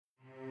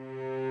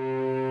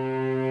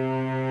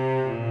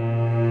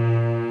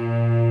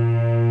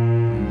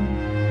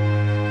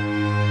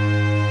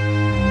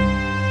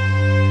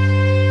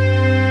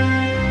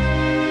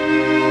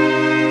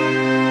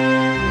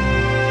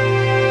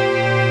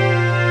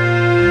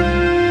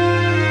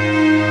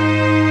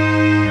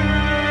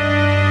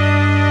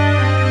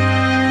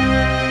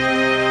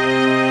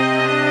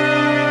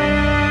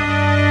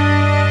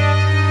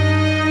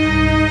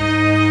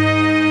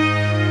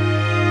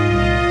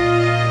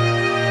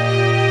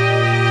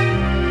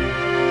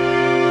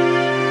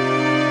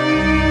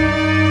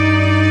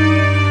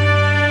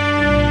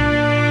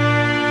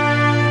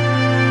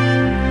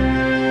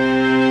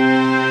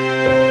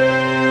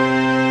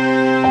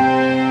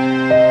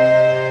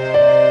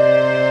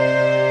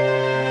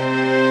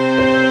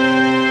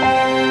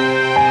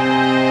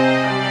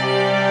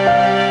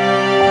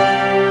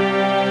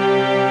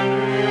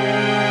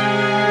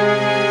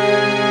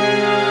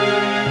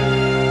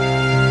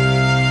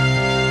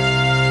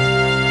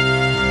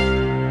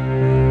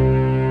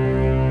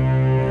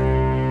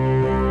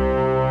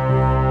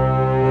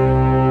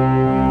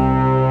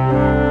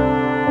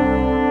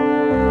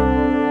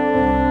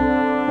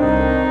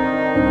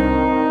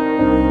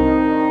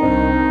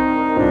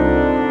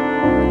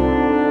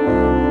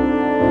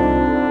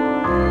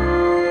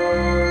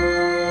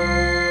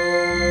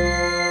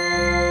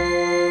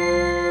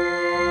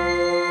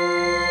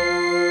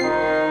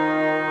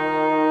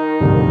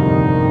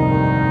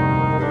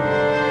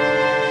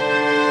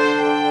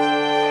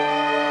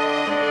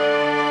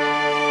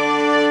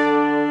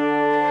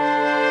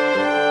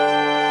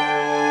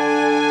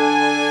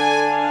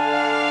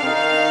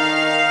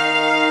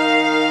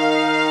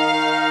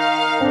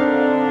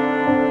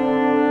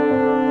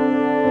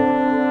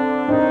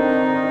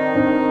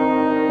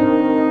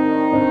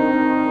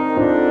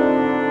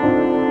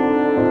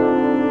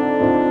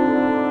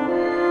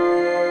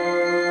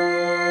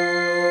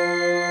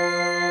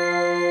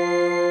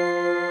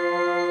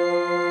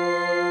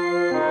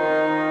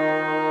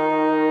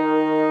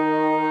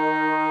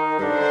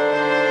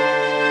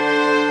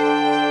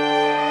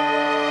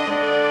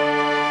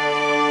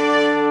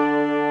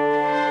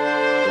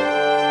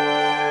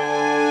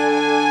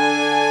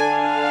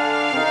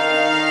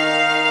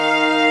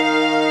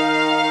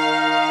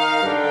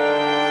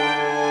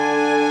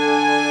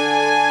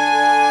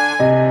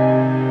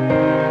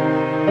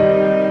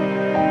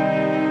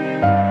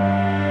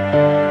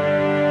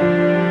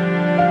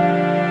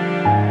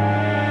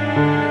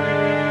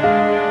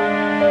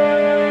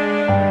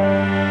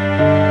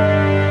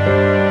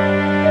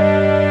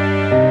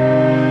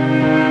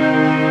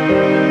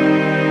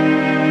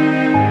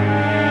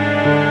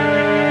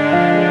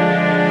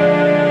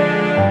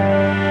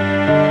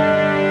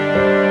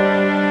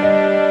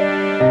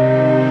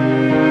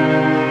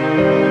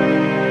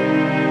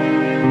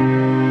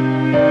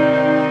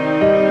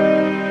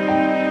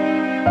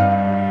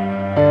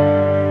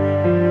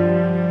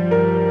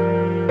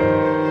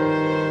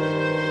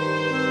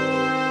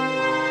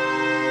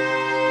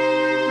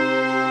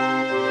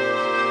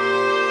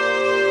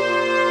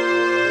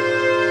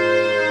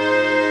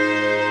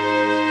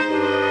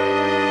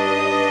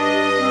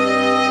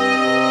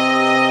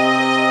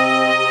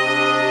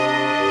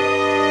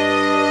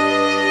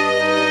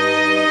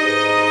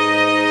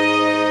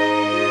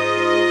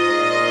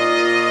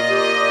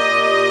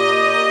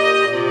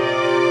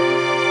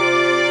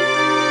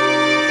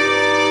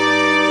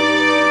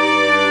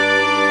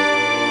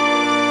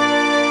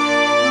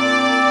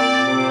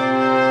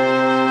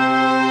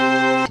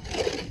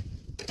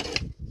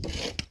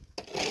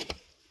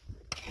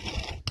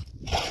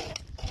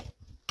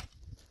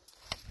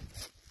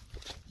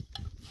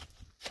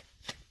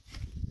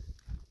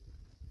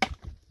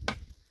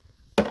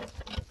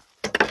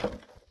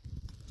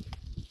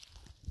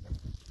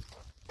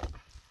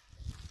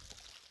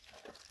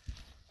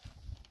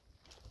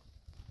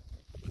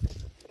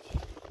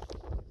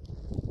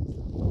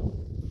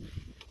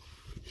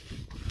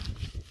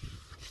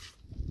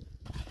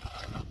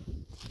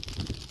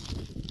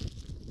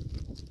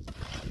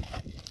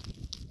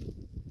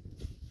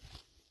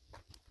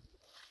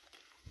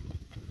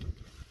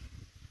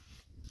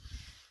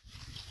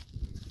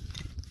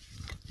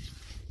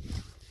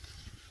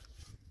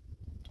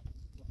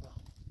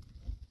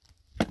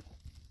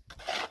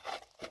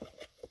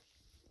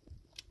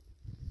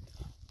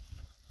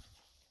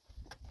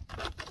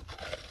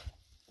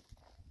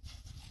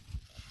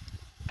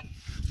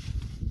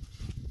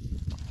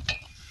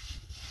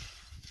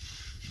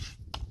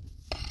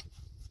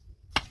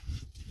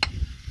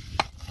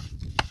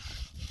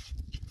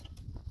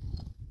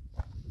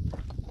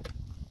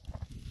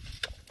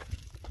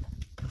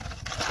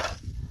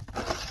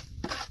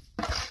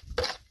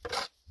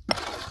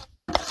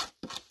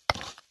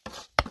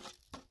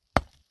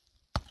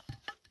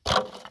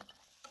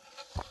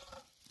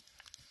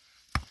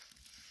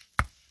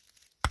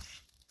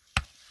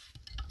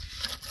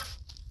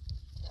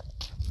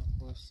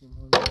The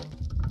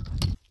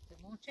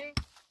mochi?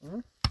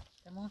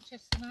 The mochi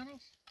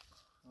Spanish?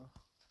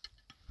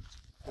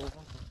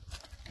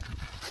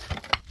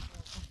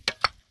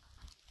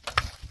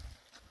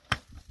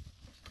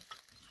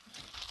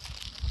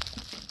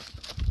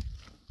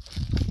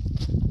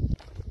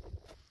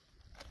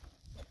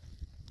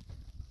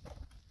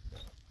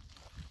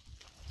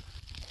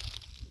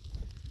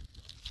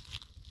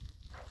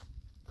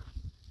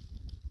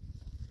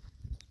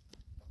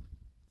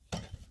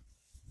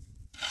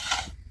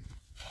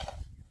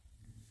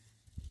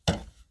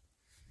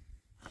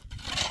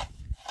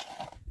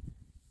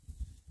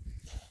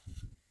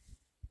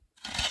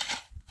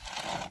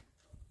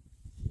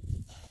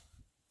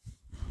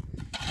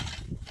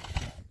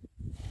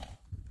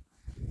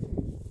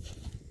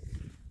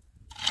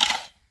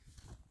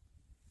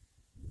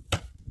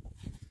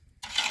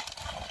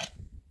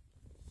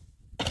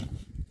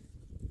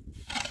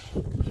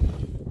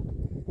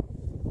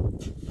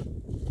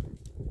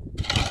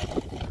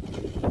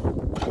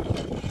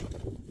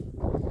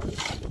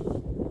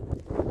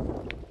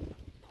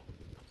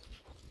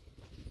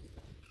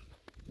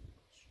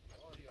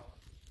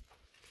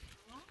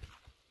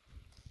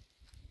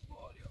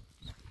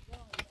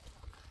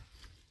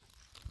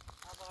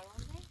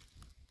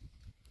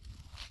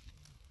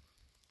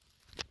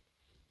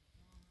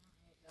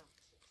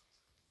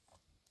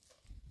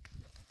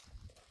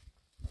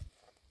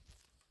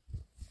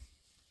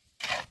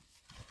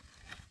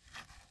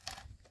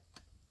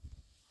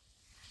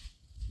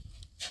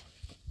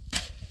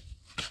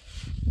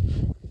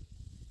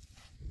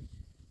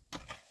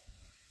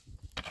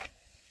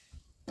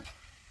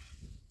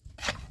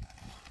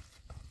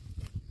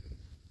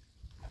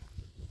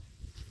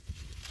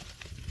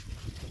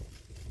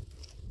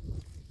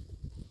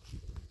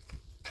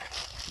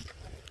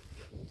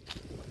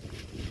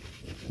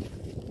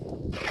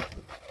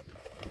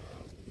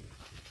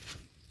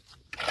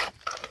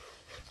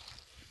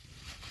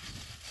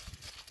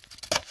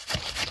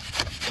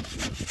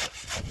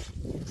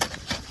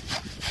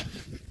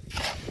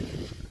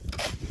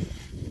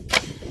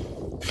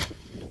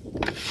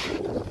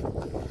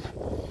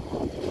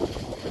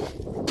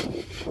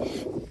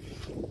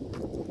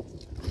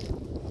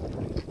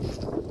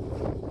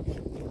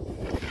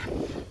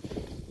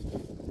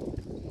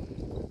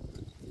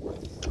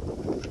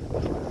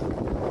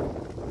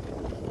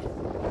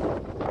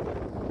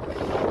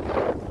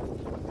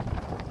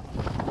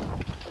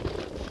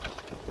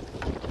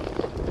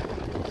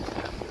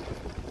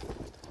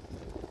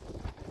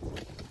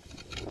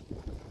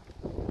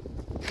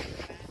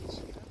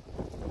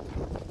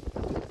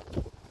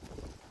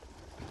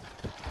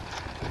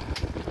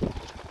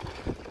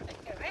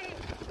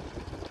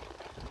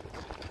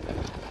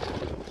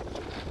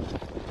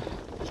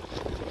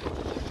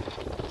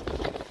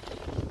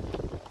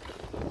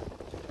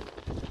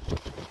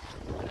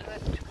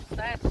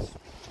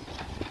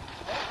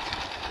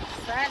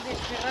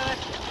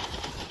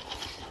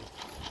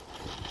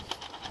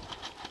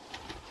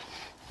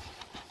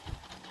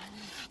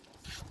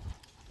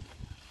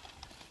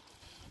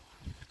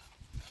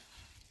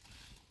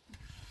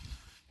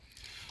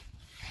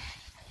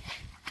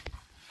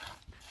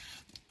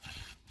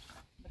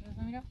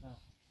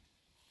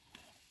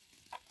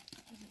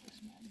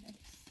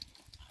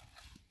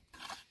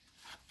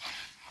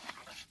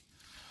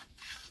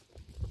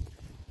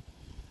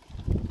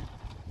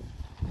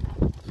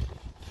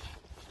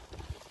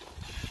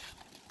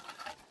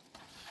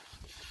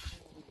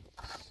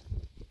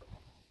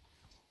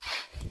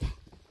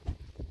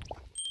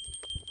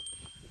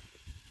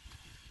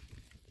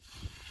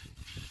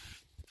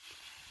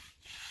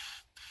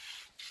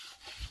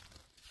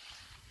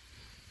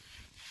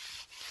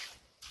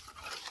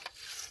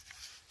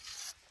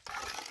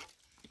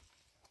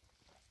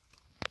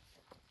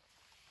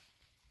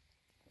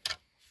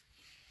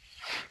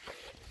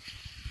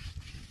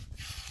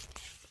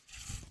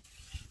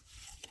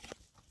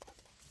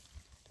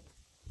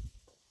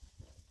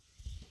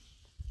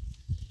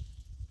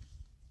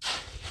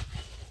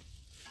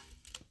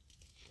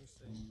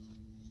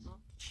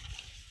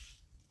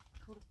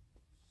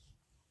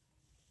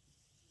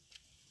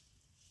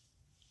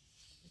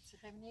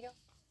 Nero?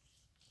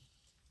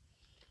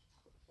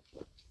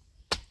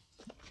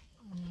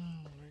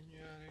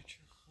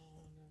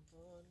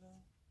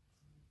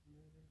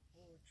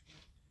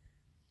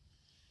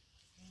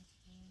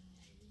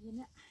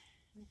 Yine.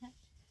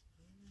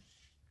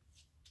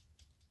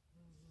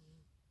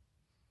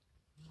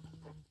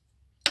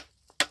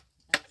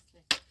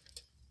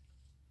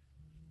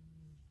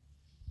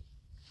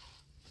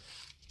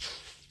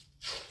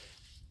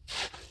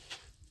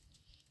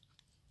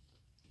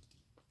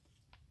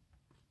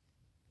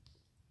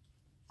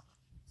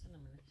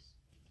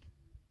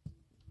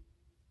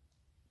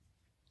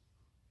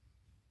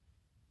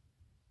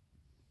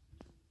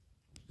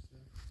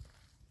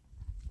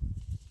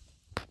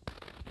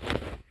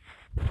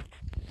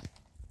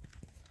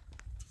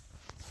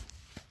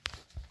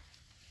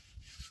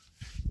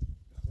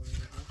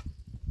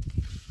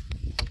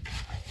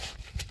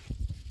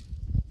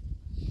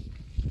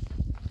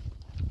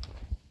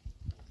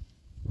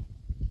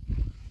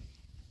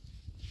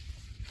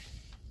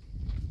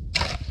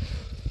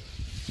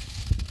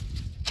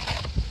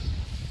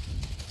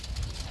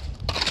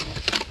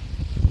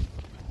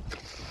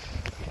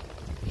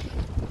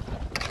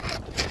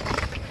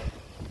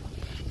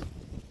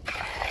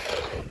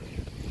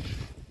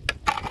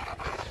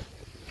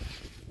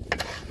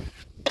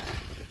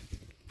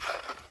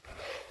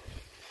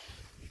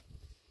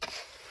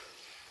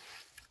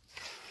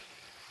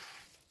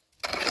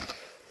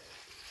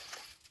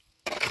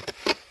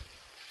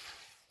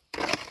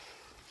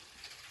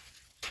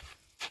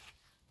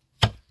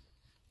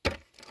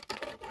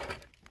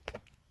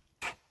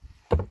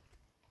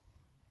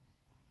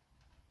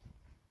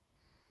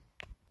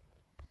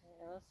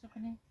 چه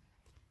کنی؟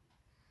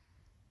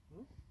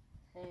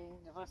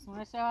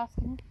 رسمونش عوض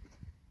کنی؟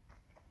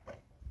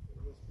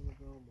 رسمون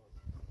داماد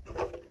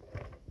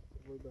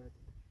روی بعدی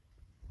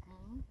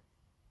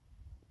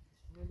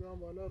رسمون دام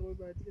بالا روی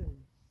بعدی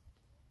هم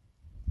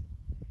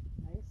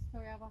نیست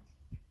تو یابا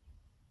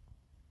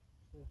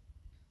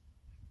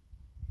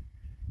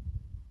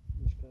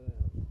مشکره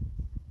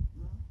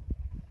یارم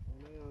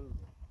آنه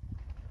یارم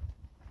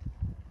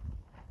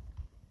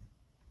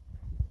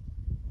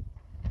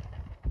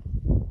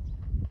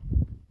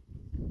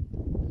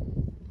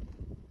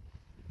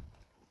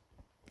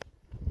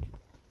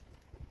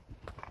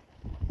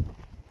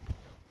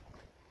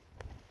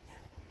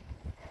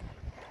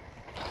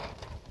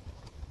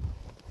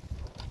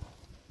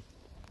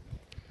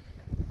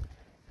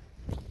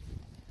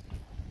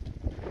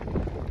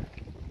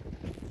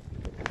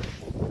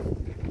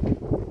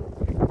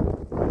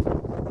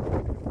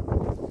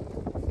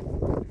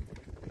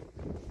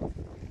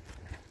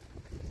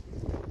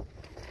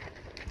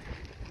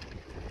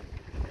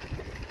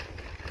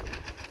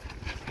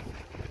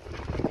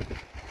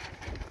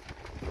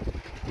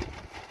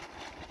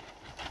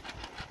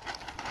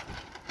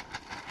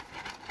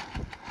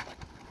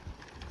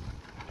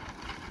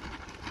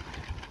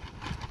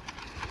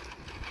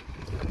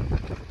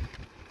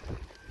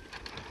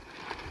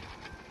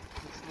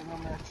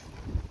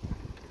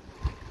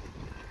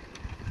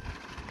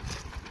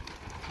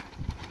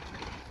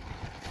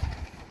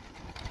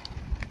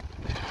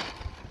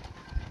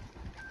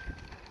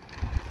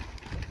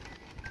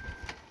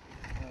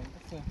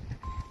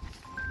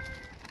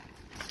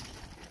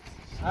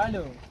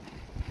الو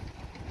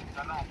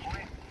سلام خوبی؟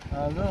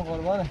 ممنون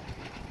قربانه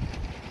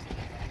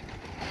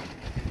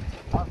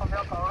خواستم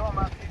بیا کارو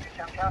من چیزی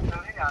کم کم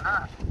داری یا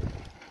نه؟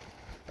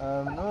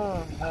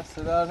 ممنون دست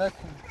در نکنی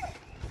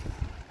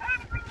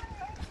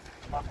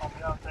خواستم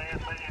بیا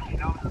سه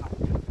مینا بزنم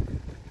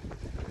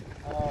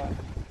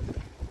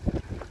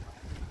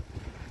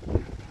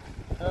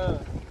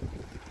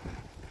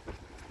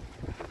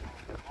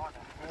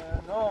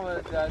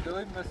نه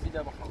دویم بسیده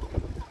بخوام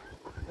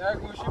نه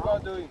گوشی با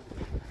دویم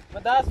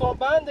من دست با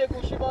بنده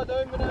گوشی با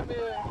دویم منم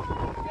یه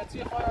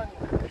چی خواهانی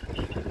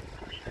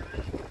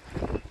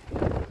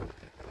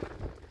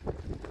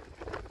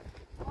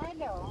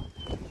الو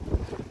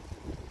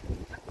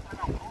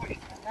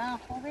نه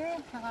خوبی؟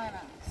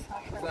 نه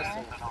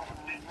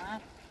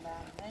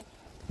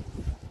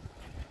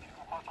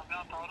خواستم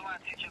بیا کارو من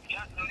چیزی کم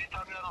کم داری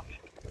تا بیارم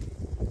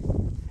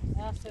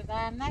دست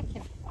در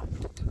نکن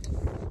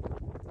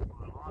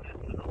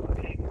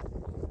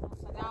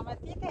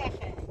سلامتی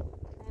تخه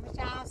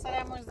همیشه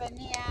همسر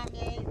مزدنی هم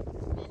یه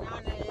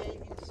مینان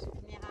این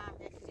شکنی هم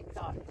یکی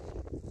کار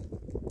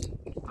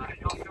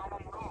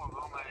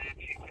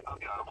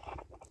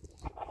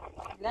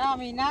لا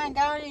مینا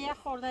انگار یه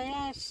خورده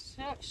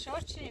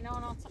شوچی نه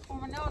اونم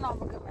خونه نه اونم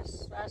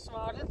بگمش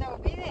وارد دو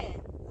بیره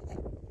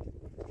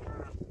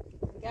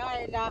انگار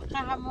علاقه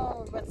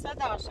همو بسه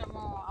داشتم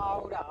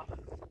آورا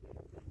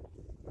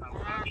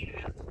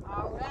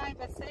آورا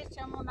بسه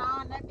چمو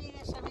نه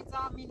نبیرش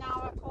همیزا مینا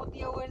و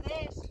کودی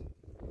آوردش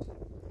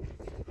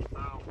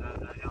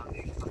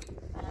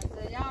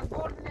از یان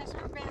بردنش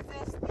هم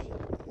بزستی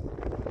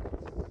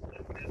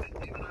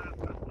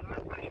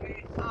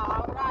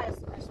آورا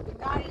اسمش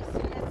بگاری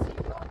سیاسی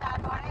بود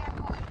درباره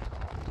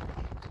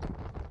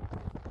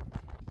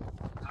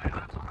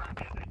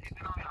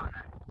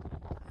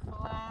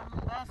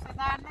دست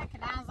در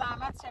نکنه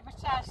زحمت شه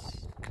بچش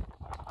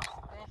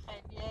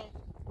خیلیه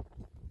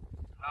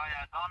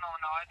لایدان و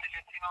نهایت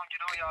کسی من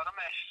گیرو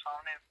یارمش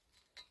خانه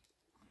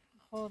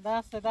خود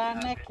دست در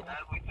نکنه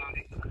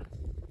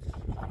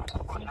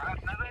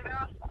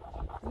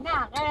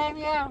نه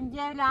غیرم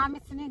یه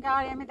لحمیتونی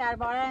گارمی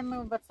درباره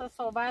بسه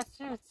صحبت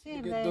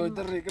چی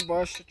دویده ریگه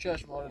باش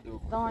چشم وارد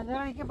دو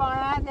دویده ریگه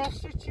باید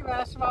اشتی چی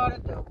باش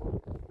وارد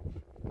دو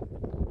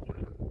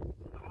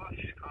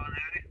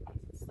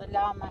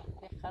سلامه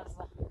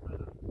بخزه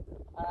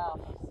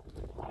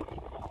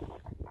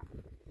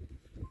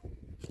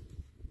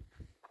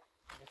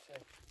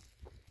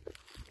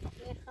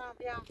بخوام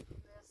بیام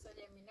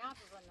سلی مینا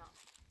بزنم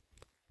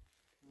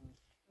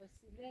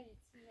وسیله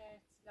چی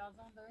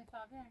لازم دوی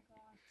تابعه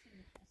کنم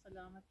چی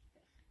سلامت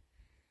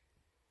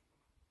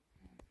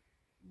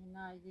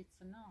مینا ایدی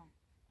چنا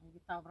ایدی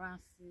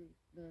تابرانسی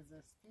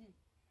بزستی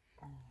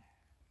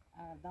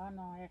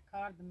دانو یک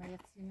کارد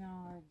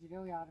میتینو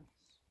جلو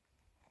یارمش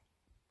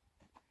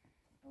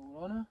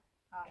اورانه؟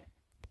 ها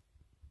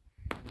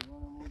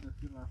اورانه مو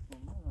دفیر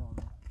رفتم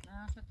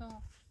نه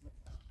چطور؟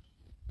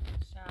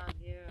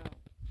 شادی و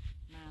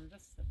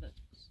مهندس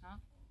بدش ها؟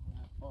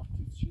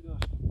 پارتیز چی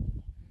داشت؟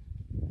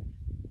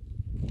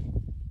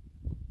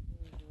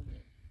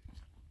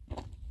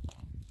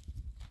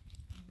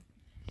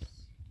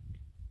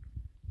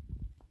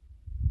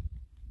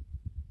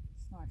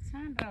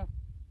 چند رو؟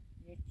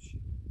 یک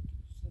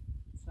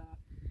سه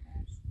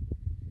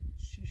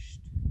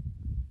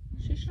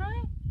شش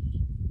روی؟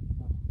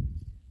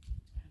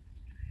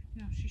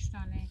 نه 6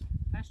 تانه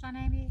 8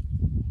 تانه می؟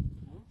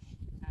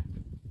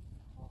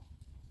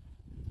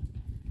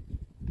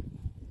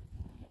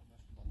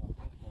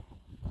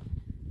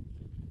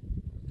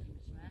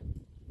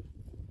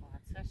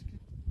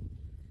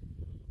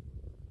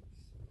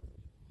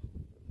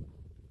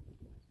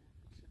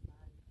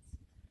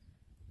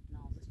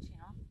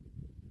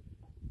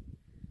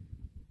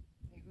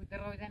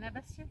 Oydan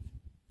ebesi.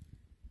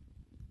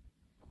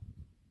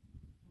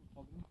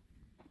 Tabii.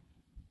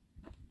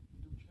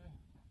 Duke.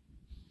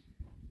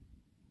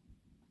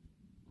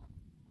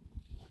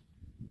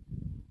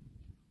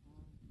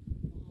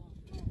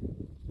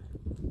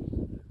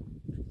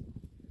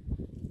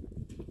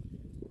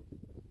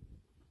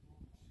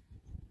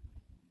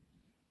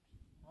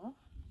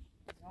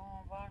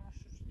 Ya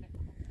varmış işte.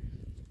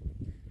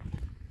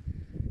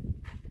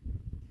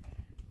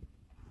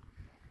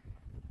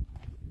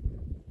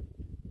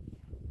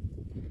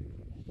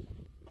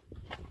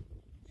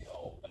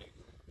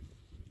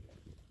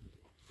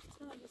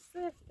 Sen de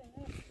seftin.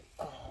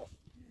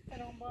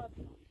 Selam bad.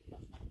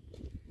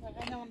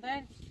 Ve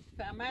ondan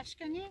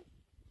famaşkani.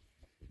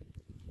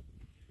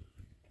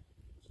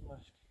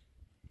 Smash.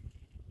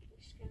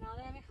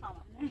 İşkenale mi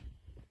khamam ne?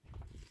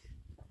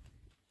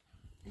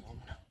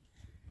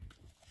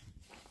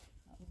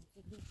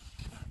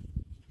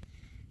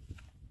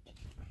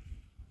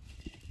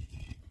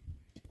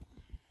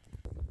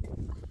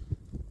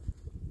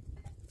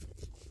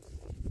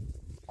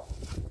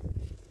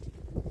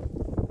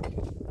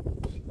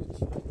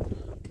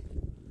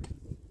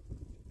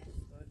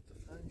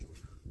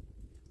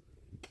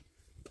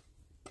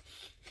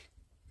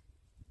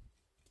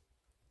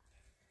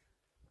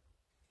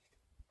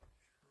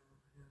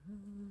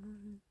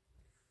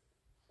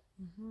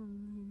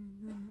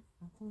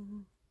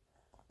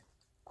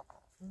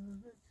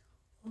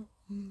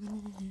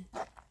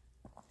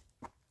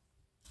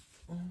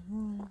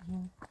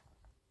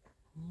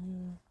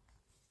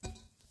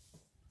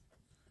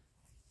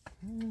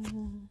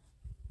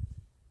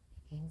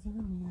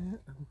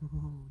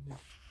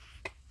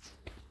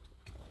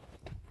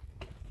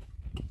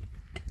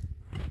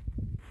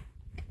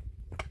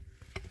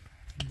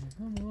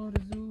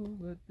 آرزو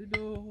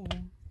بدلو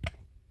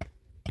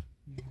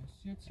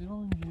نسيت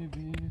رنجي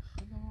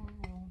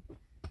بخلال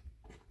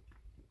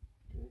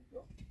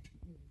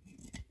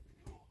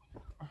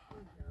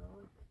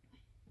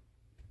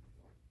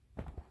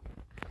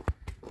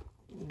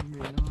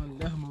Mina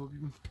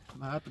اللحمة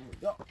معاكم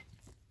يا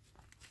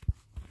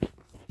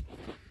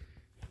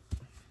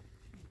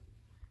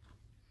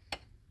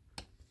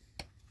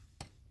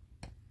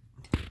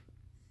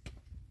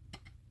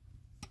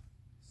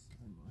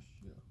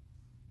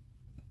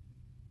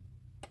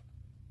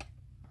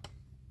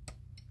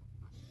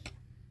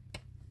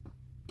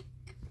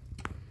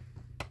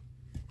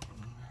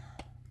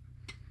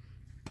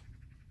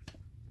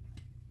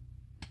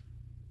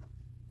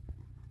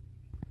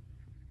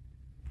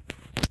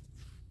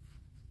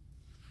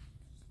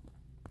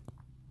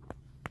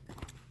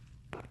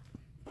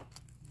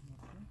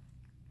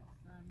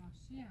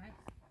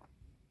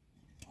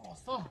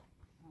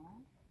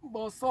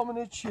باصا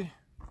من چی؟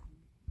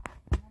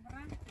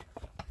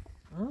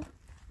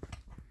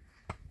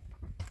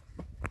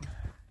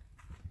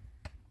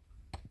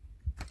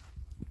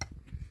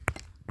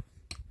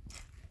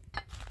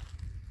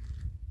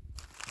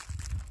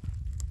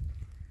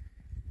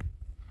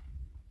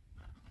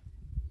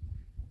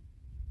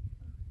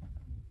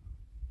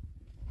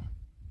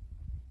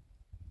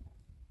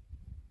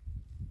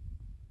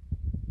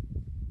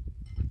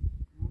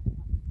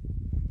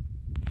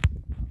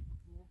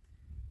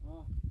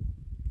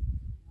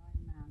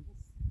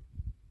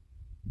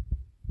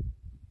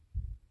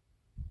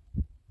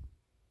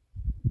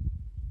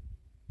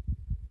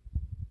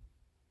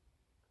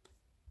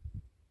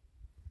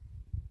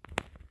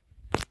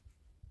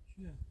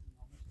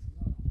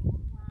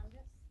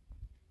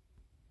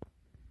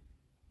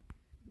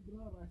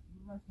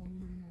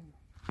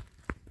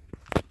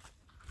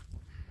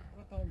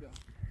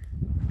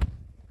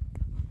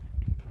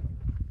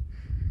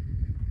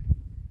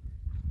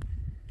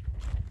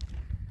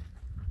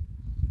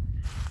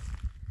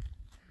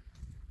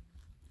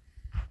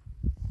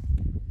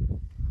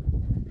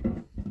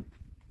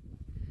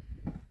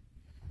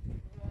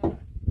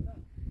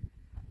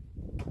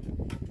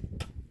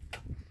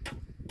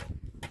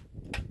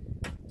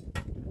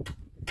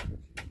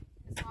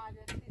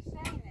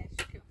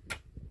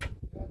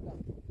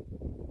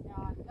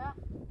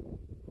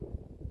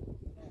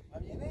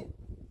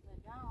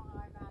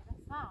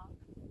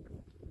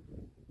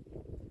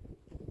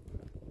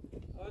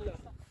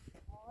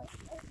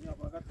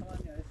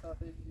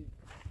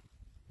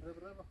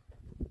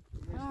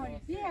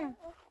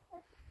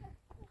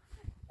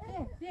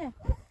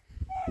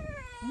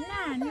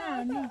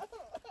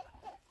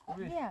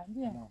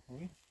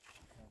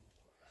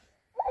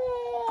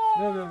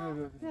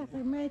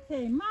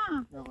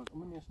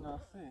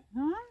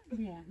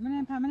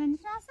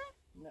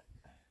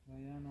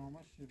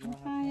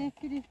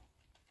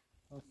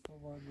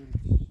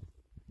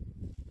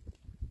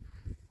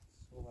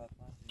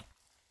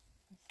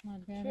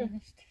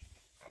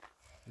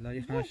 لا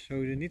يخنا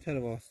شورني ترى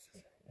واسط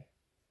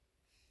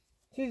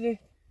چیزی؟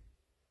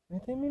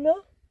 میتی مینا؟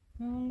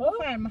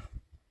 فرما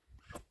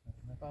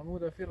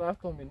فهموده فی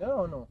رفتم مینا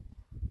آنو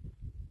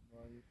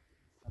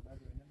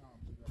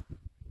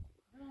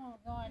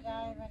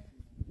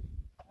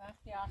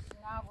وقتی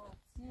آشنا بود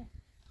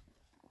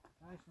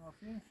ايش ما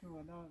فين شو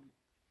ولا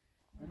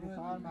ولی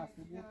خواهر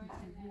مسئولیت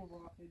چیزی و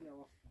با خیلی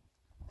عواست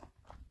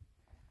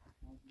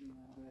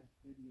به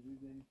خیلی روی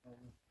داریم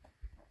تابون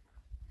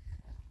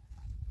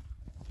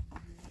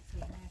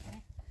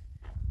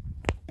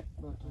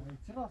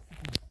چه راستی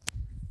کن؟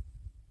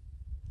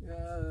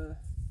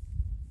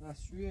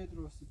 دستشوی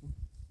درستی کن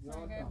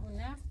اگه بو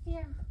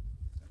نفتیم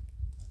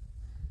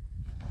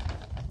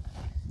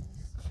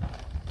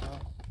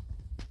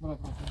برا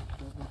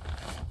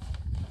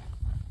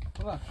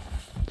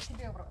Ti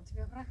bia bra.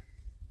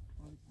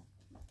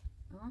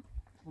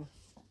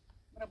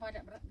 Bra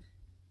pada bra.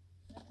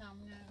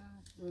 Tamna.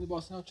 ولی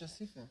باسنا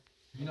کثیفه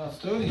مینا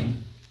ستوری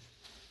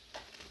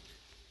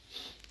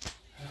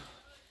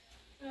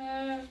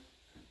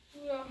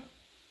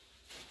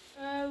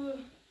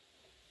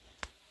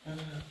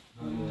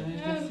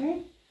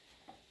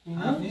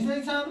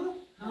نیست چند رو؟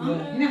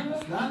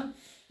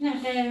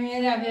 نه خیلی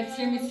میره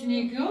چه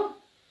میتونی گو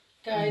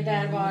که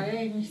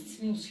درباره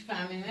میتونی چی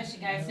فهمیدنش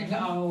که از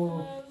اینکه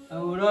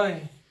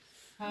اهورای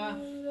ها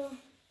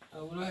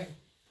اهورای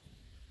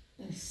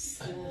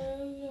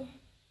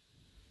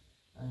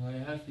انگاری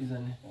حرفی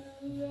زنه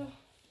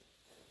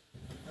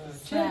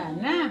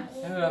نه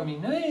اهورا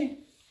مینایی؟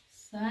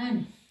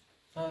 سن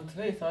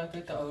سانتوی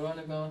تا اهورا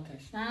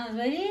نگاهانتش سن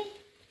بری؟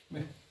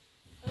 به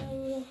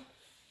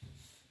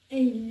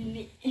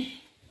ایلی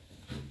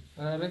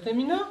البته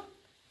مینا؟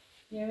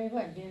 بیا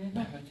بیا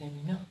البته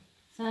مینا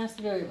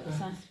سنس بیا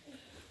سنس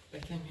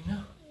البته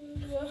مینا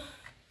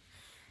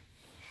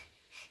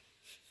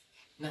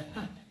نه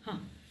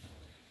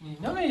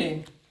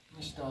مینایی؟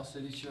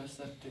 نشناسلی چی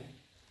وسطه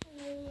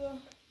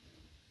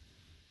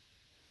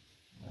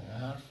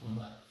حرف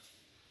اومد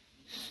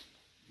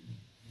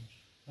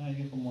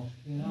اگه خب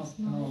مشکلی نبود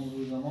کنم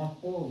روز زمان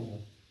خوب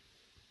بود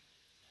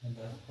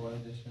دست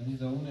خواهدش ولی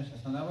زبونش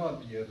اصلا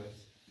نباید بیاد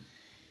رسید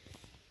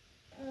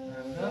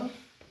اهورا؟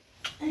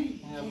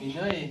 یا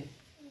مینایی؟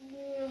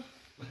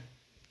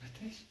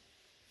 بتش؟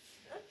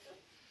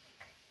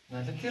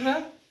 ندتی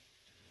را؟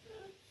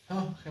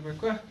 خبر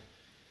که؟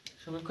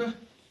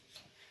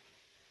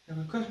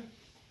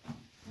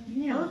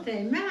 بیا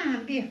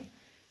من بیا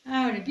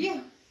آره بیا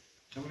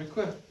خبر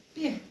که؟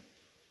 بیا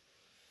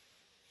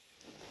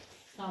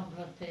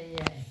صبرته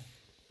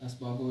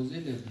اسباب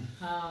بازی دادی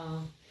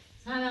ها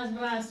سن از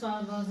برای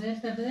اسباب بازی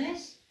بدش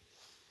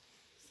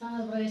سن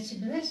از برای چی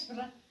بدش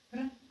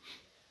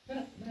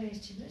برای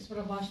چی بدش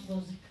برای باش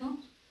بازی کن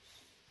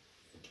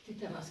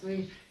که تماس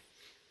بگیر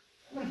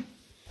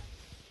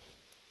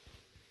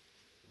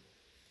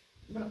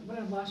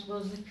برای باش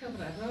بازی کن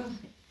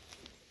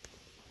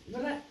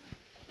برای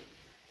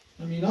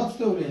مینات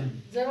ستوری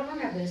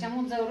ضرور نبودش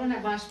همون ضرور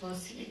نباش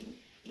بازی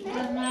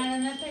از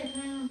من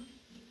نتایدم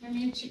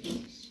همین چی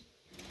کنیش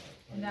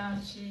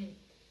چی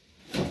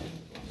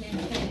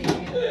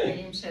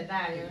این شه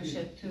دریا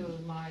شه تو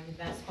مالی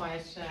دست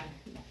خواهش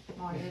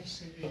مالی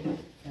شدی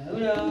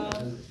اهورا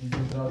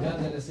این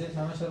درابیان دلسیت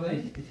همه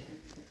شده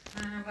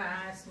همه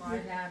بس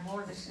مالی در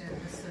موردش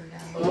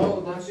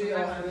رسوندم داشتی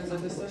آخر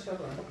زدسته شد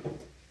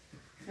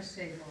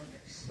خشتی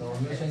موردش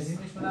دامیش از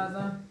اینش من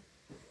ازم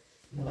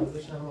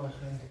موردش هم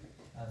آخر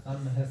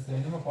اصلا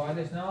حسینی ما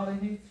فایلش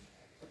نهاریدی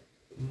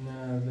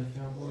نه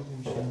بکنم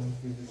بودیم شما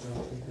فیزی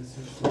جاکی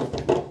کسیش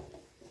بود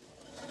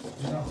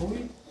اینا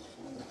خوبی؟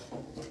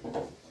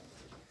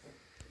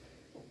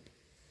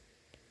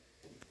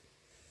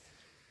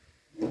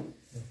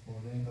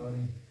 خورده این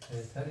داری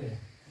بهتره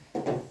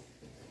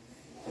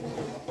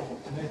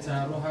نه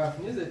چند رو حرف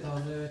نیزه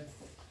تازه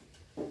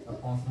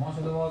پانسمان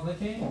شده باز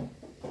نکنی؟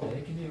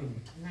 یکی دیگه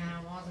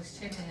نه بازش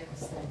چه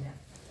نمیستنیم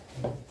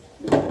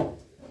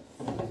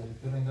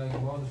تو رنگایی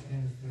بازش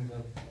کنیم دستوری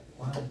داری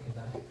خواهند که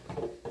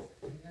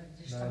در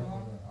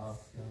دیشتمون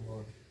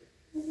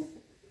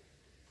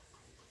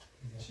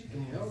چی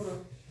کنی اهورا؟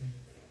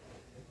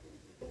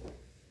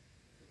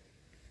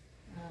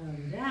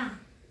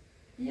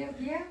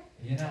 بیا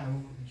یه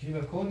نه چی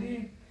به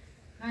کودی؟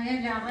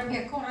 یه جمعه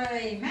بیا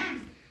کره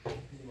من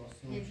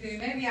یه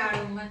جویمه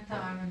بیارم من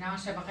تا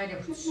ناشه بخیلی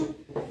خوش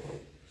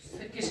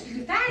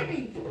کشکلی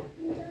تایی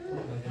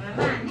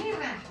نه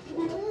نیره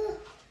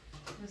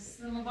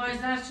بس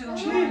مبایزدار شما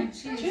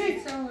چی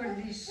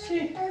سوردیش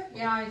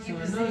یا اگه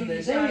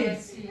بزیدی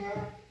شایدی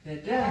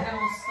دده یا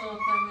صوت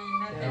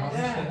مینه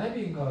آسش که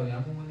نبین کاری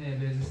همون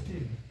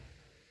بزستی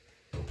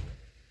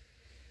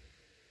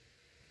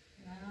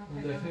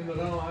اون دفعه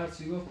بلام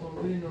هرچی گفتم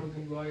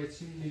ببینم گاهی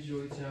چی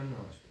میجوی چی هم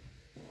ناش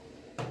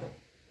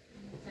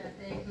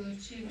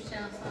چی بشه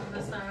اصلا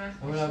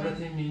بسرعت اما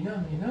البته مینا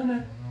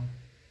نه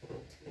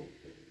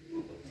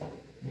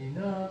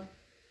مینا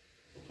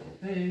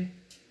هی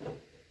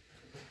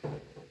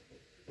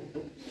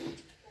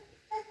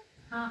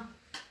ها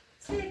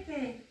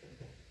چیته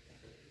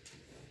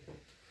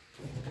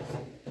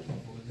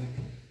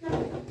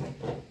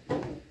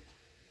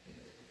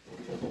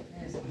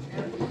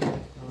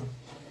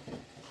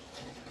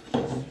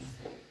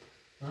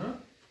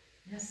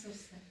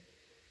Nessusa.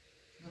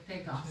 Vou ter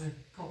gás.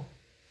 Pô.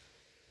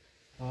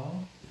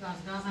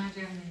 Gás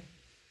angelini.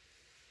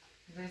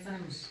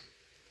 Vezamos.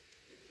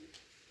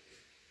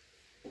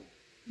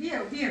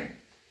 Viu?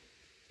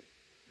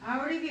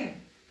 Ahura bia.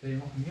 Tem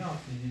uma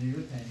minhoca,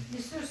 eu tenho.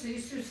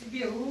 Isso,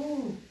 bia.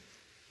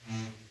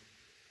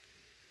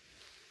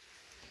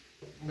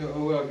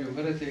 هو بيو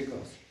غير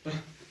تيجاس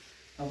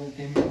أبغى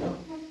تيمينا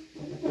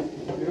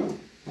بيو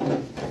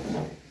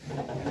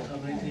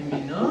أبغى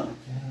تيمينا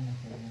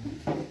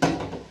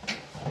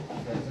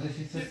بس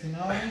شيء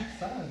سيناريو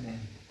صعب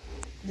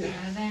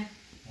هذا.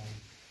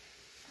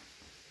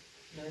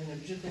 لا أنا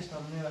بجد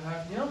استعملني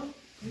هارديا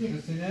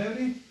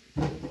سيناريو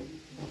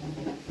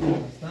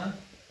استنى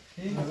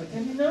أبغى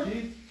تيمينا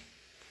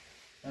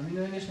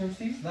أمينا إيش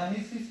نمسي لا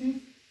هي سي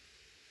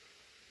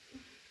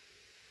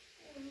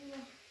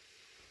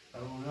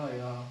أولا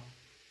يا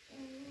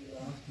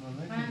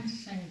Ben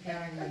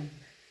şenkarım.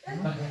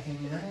 أبغى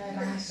تيمينا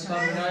Ben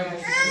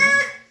استعملني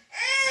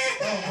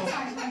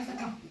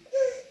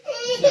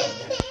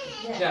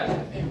Gel.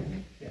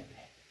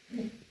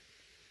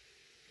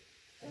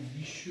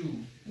 Dişu.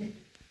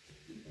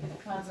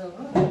 Fazla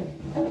olur.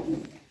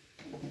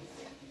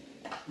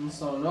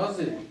 İnsan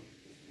nazı.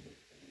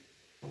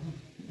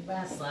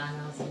 Ben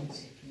sana nasıl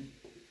çekeyim.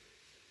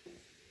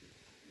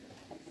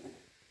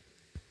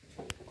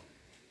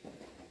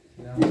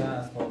 نه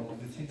اسباب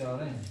موزیکی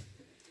داره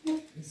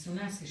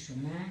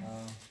Sunasışım ha.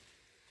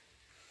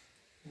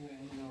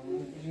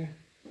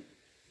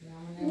 Ya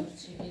ne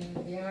çekeyim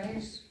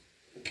diyoruz.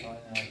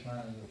 aynen حتما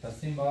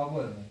تصمیم با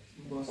برم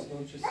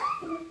Basın çiz.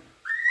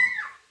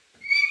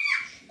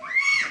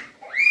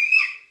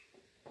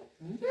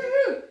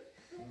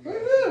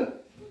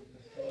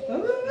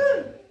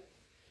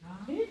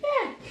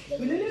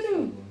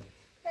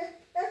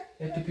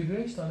 Tu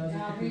pibești, Ana?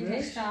 Ya bir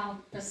teştal,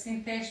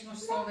 tasın teş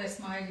mustafa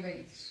İsmail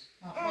Bey'dir.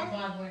 Bak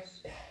var bu iş.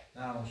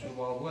 نه شو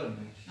با برم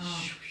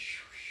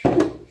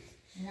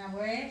Ne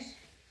bu iş?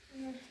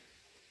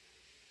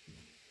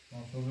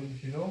 شو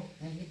بدی کیلو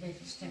Ne gibi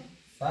işte.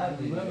 سر Buna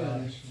دیگه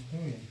vermiş.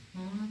 Hı.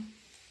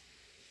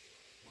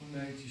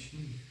 Kuna yetişti.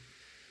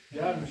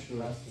 Gelmiş o.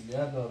 بس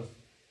بیا درست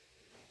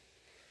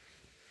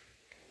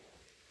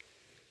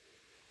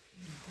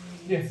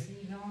Gel.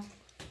 Silon.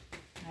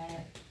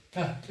 Evet.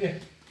 Ha,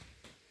 gel.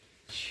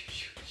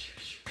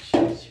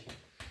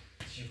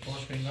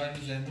 خوش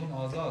بنگاه زندون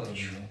آزاده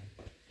دیگه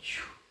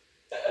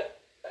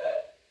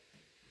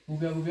Bu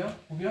bia.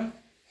 Gel.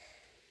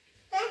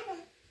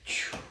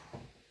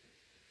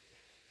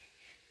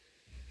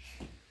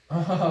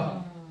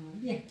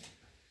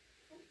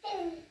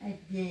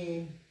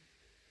 Hadi.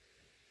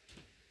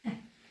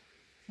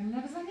 Sen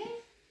ne kızım ne?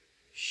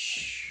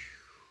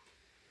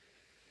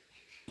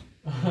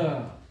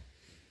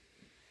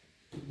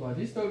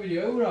 Badis to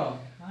video ura.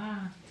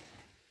 Ha.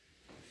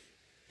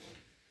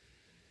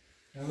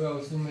 Agora o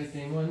sumo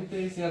tem mano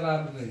tem esse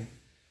lado aí.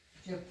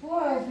 Ce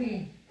povi.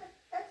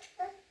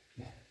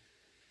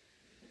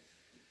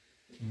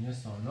 Minha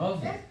só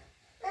nova.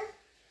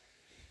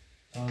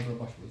 Tá da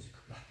baixo música.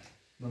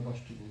 Da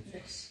baixo tu música.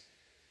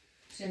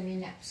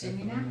 Semina.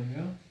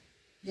 Viu?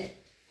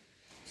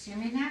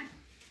 Semina.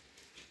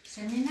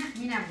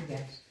 Mina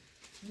bugar.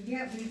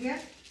 Bugar.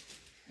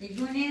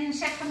 يقولين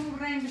شكل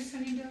مرين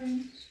بالسنين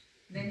دول.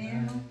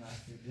 بنيهم.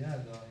 بیا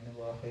دا اینو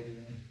با خیلی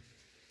بینیم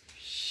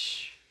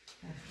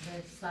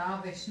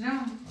صعب شنو؟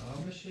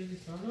 مش اللي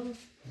صار.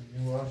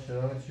 این با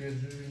شرایط چیه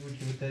جوری بود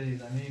که بتری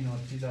زمین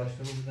ناتی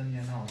داشته رو بودن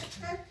یا نه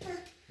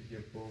دیگه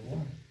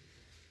بابون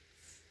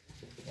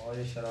با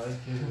یه شرایط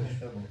که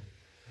داشته بود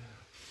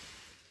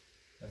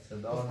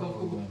صدا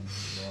نبودن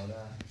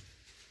بالا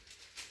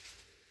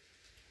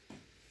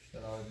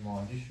شرایط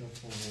مالی شو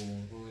خوب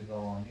و روی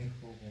روانی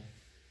خوب و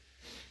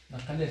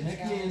نقلت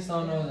نكلي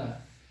انسان هذا.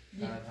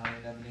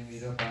 همین نبینیم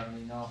ایرو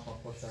فرمینا خواه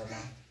خوش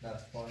آدم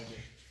دست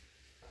پایده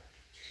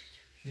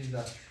چیز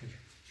دست شد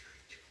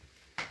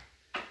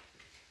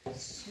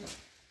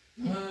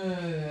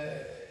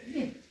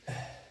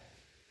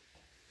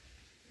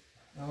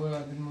أول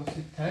عبد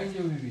الموسيقى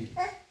تانجو بيبي.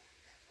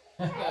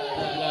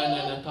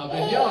 لا طب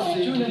يا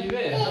كتونة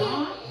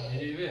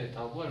جريبه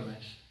طب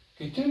ورمش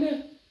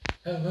كتونة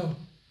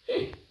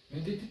إيه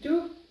بدي تتو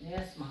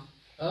اسمع.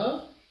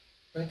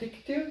 بدي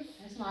كتو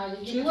اسمع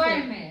اللي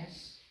جوالمش.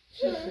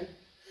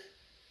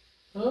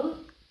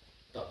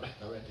 طب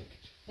رحنا بدي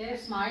كتو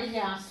اسمع اللي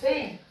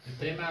عصفين.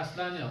 تري ما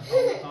أصلاً يا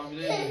طب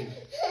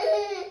ليه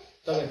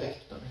طب بدي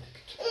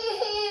كتو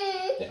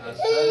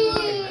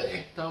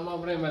أصلاً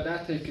تمام ري ما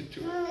دعت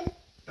كتو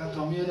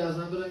تامیه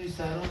لازم برم این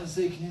سهران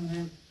سیک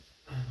نمیم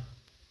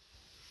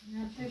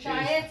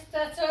شاید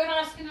تطور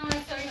راست کنم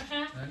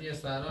تطور من یه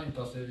سهران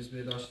تا سرویس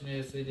بیداشتیم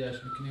یه سیدی اش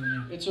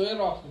میکنیم به چوی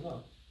راه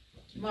کنم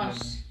باش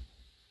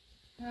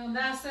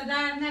دست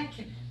در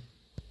نکن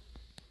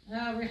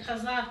بی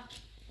خزات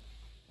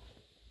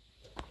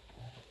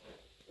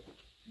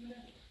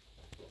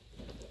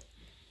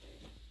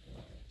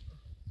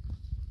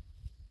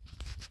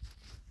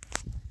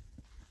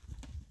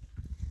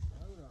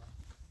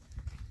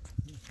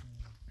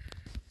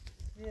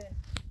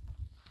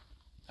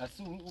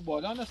اصلا او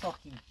بالا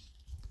نساختیم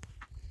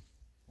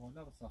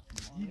بالا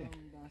بساختیم دیره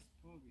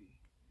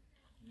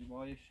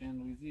با یه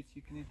شن ریزی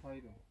چیکنی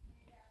تایی رو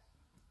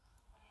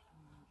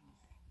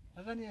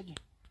نزنی اگه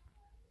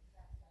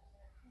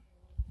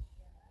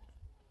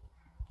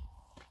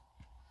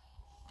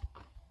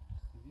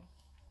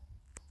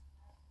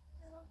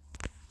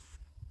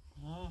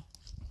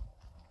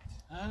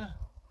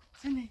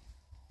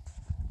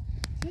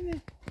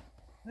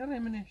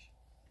منش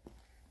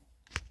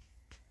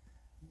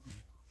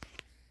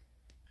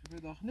خبه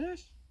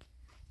داخلش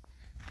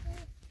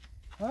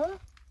ها؟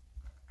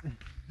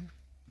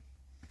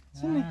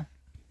 سنه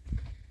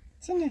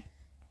سنه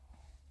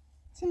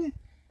سنه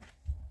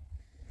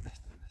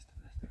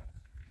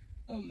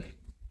الله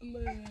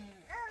الله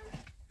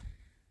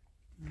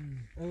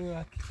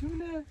اوه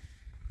كتونه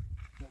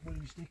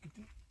قبل مشتي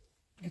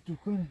كتو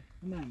كون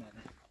ما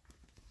معنى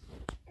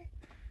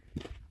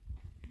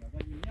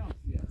بابا مياه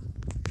فيها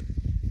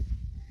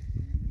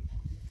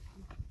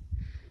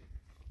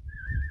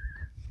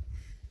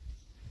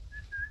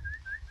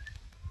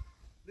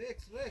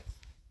ريكس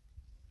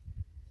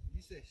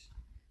يسش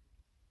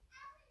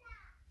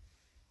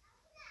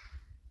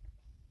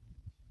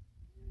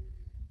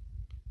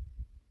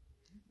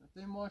انت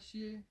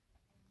ماشي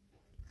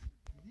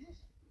دیش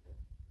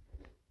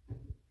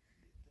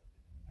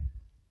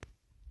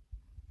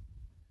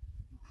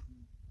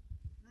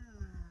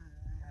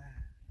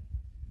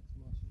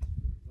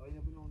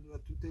دایا بنا اون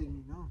تو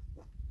تیمی نه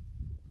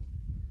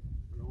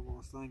رو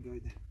ماستان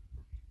گایده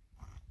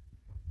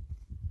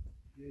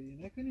گریه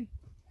نکنی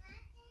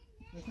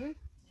نکنی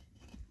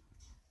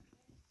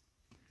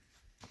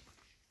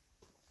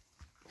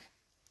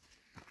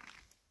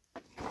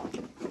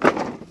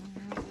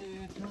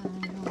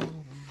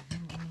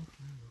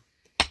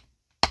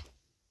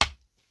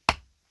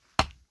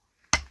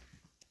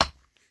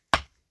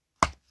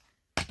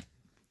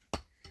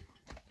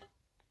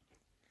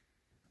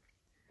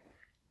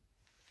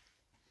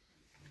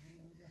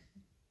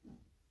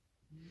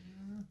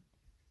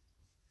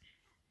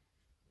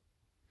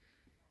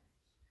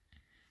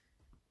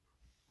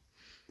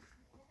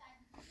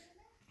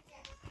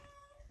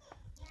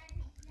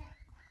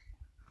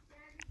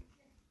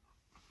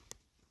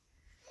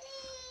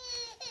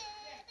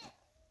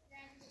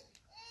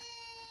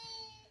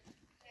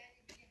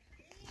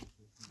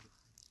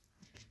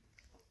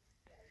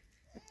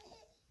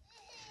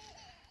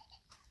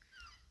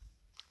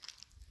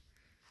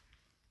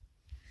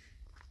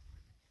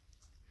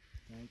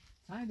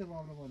Haydi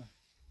babla bana.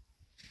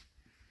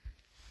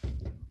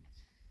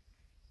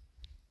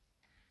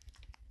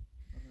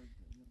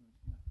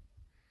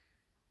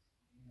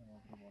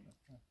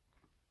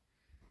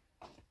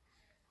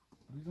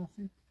 Ils ont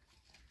fait.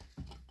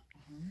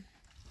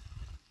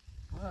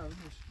 Ah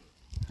oui.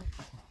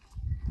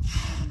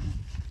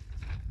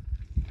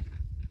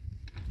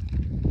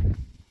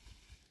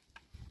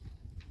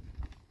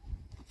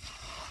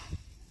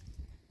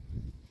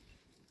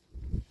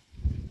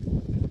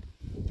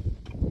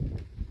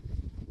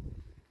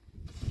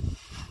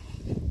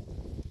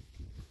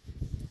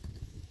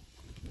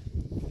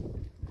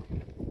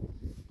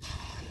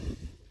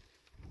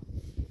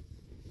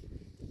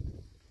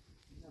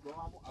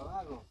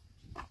 Abajo.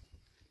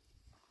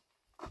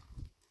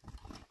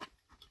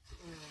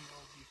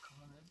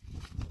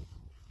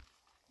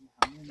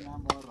 همین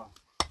بارا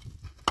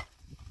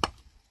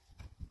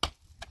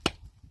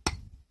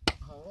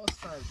هوا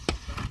سرد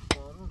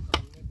بارون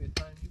همین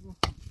بهتر میگو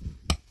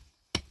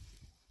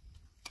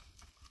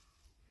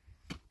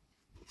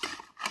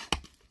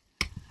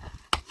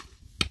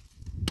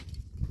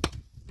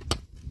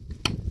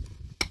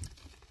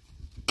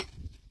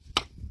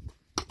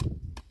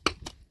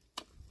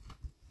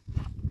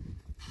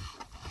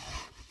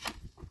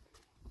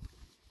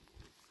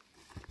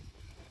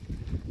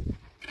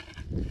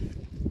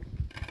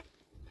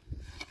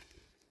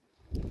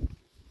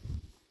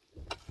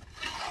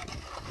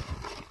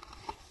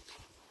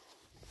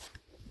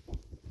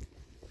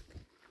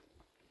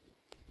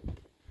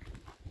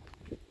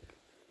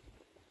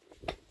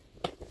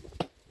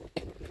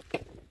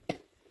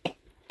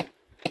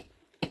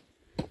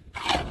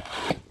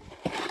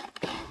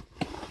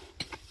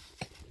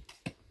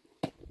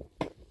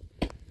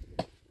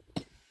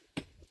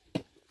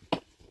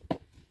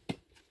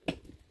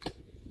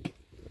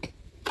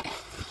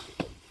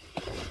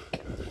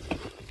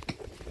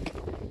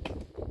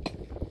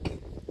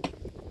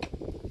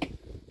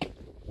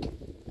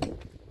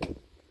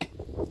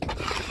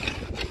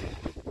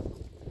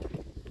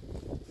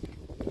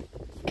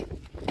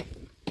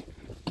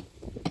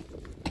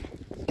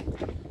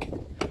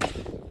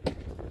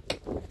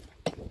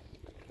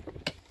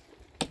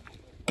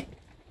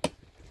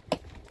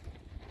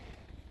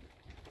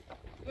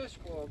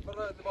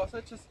برای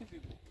لباسه چسکی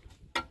بیبو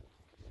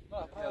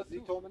از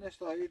این تومنش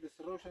دایی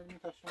دست روشن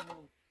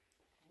میتشونم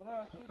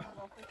برای تو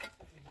لباسه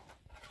چسکی بیبو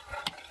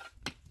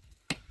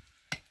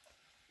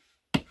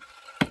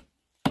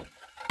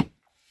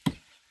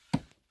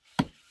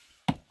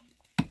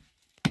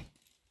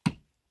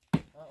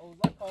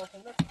اوضاع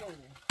کارخونده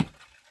چطوری؟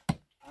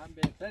 هم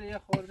بهتر یه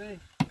خورده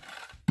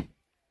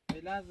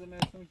فعلا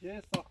زمستون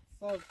که ساخت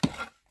ساز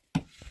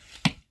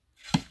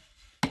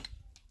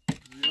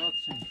زیاد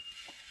شد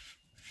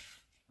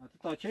تو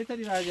تا چه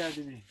تری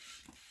برگردیدی؟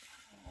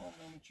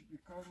 من چی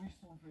بیکار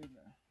نیستم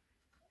فعلا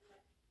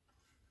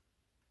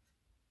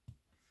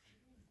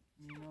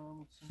مینا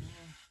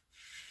مطمئنم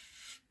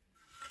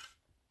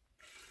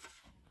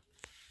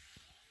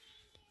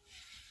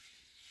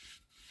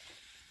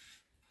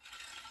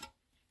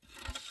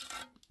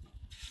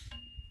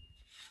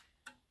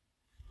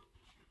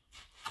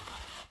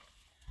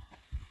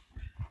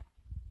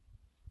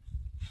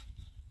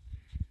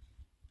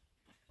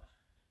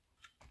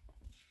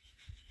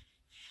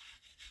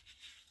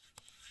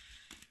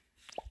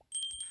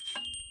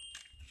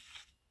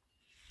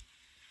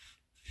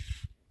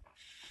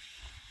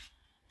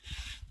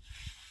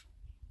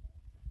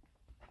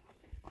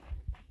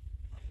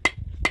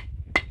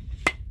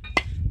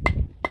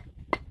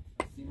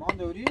ایمان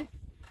داری؟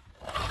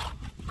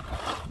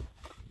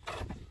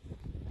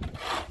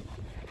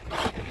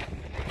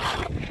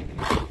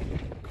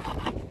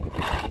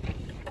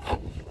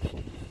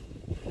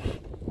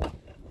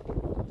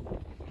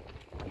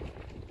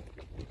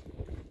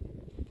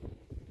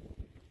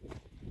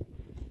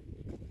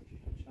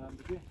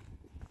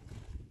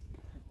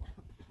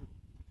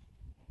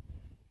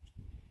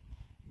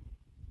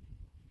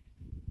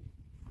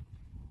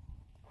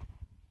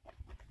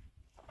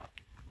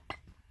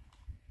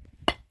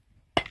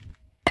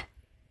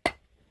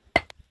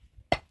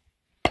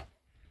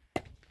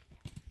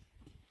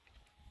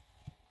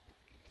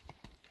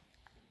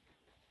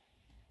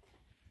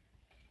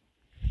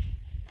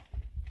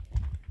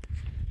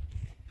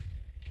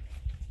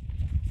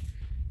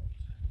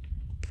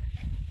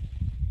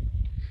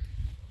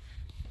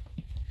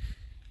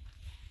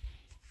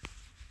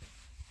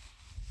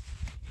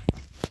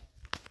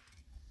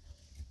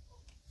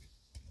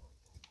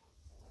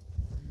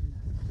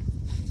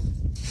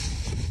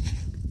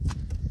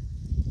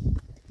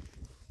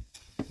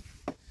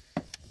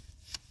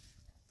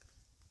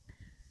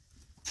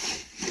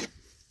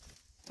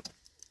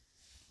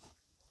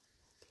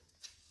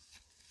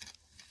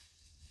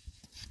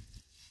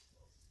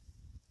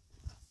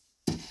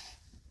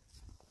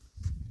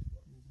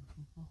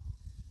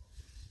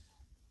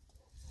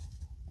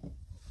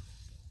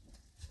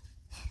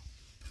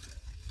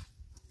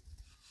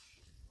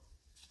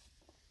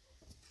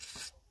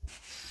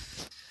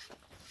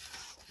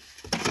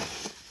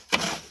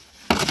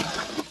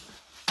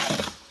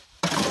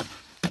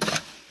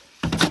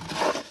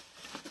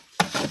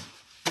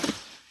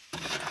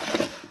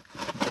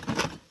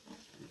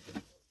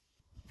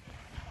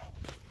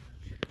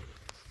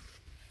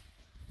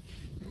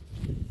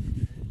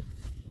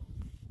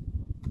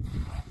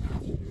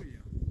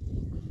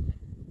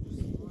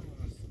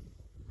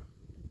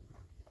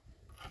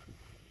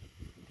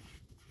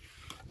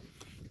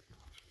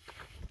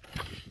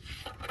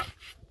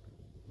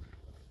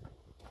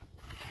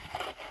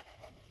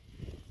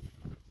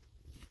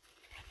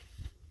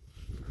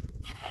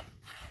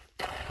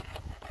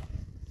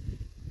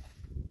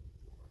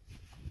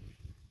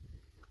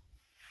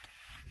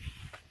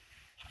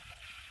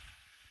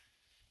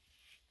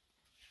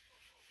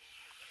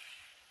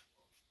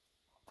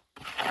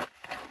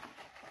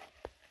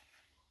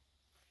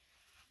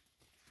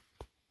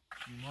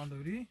 ایمان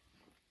داری؟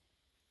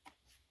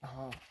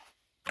 آها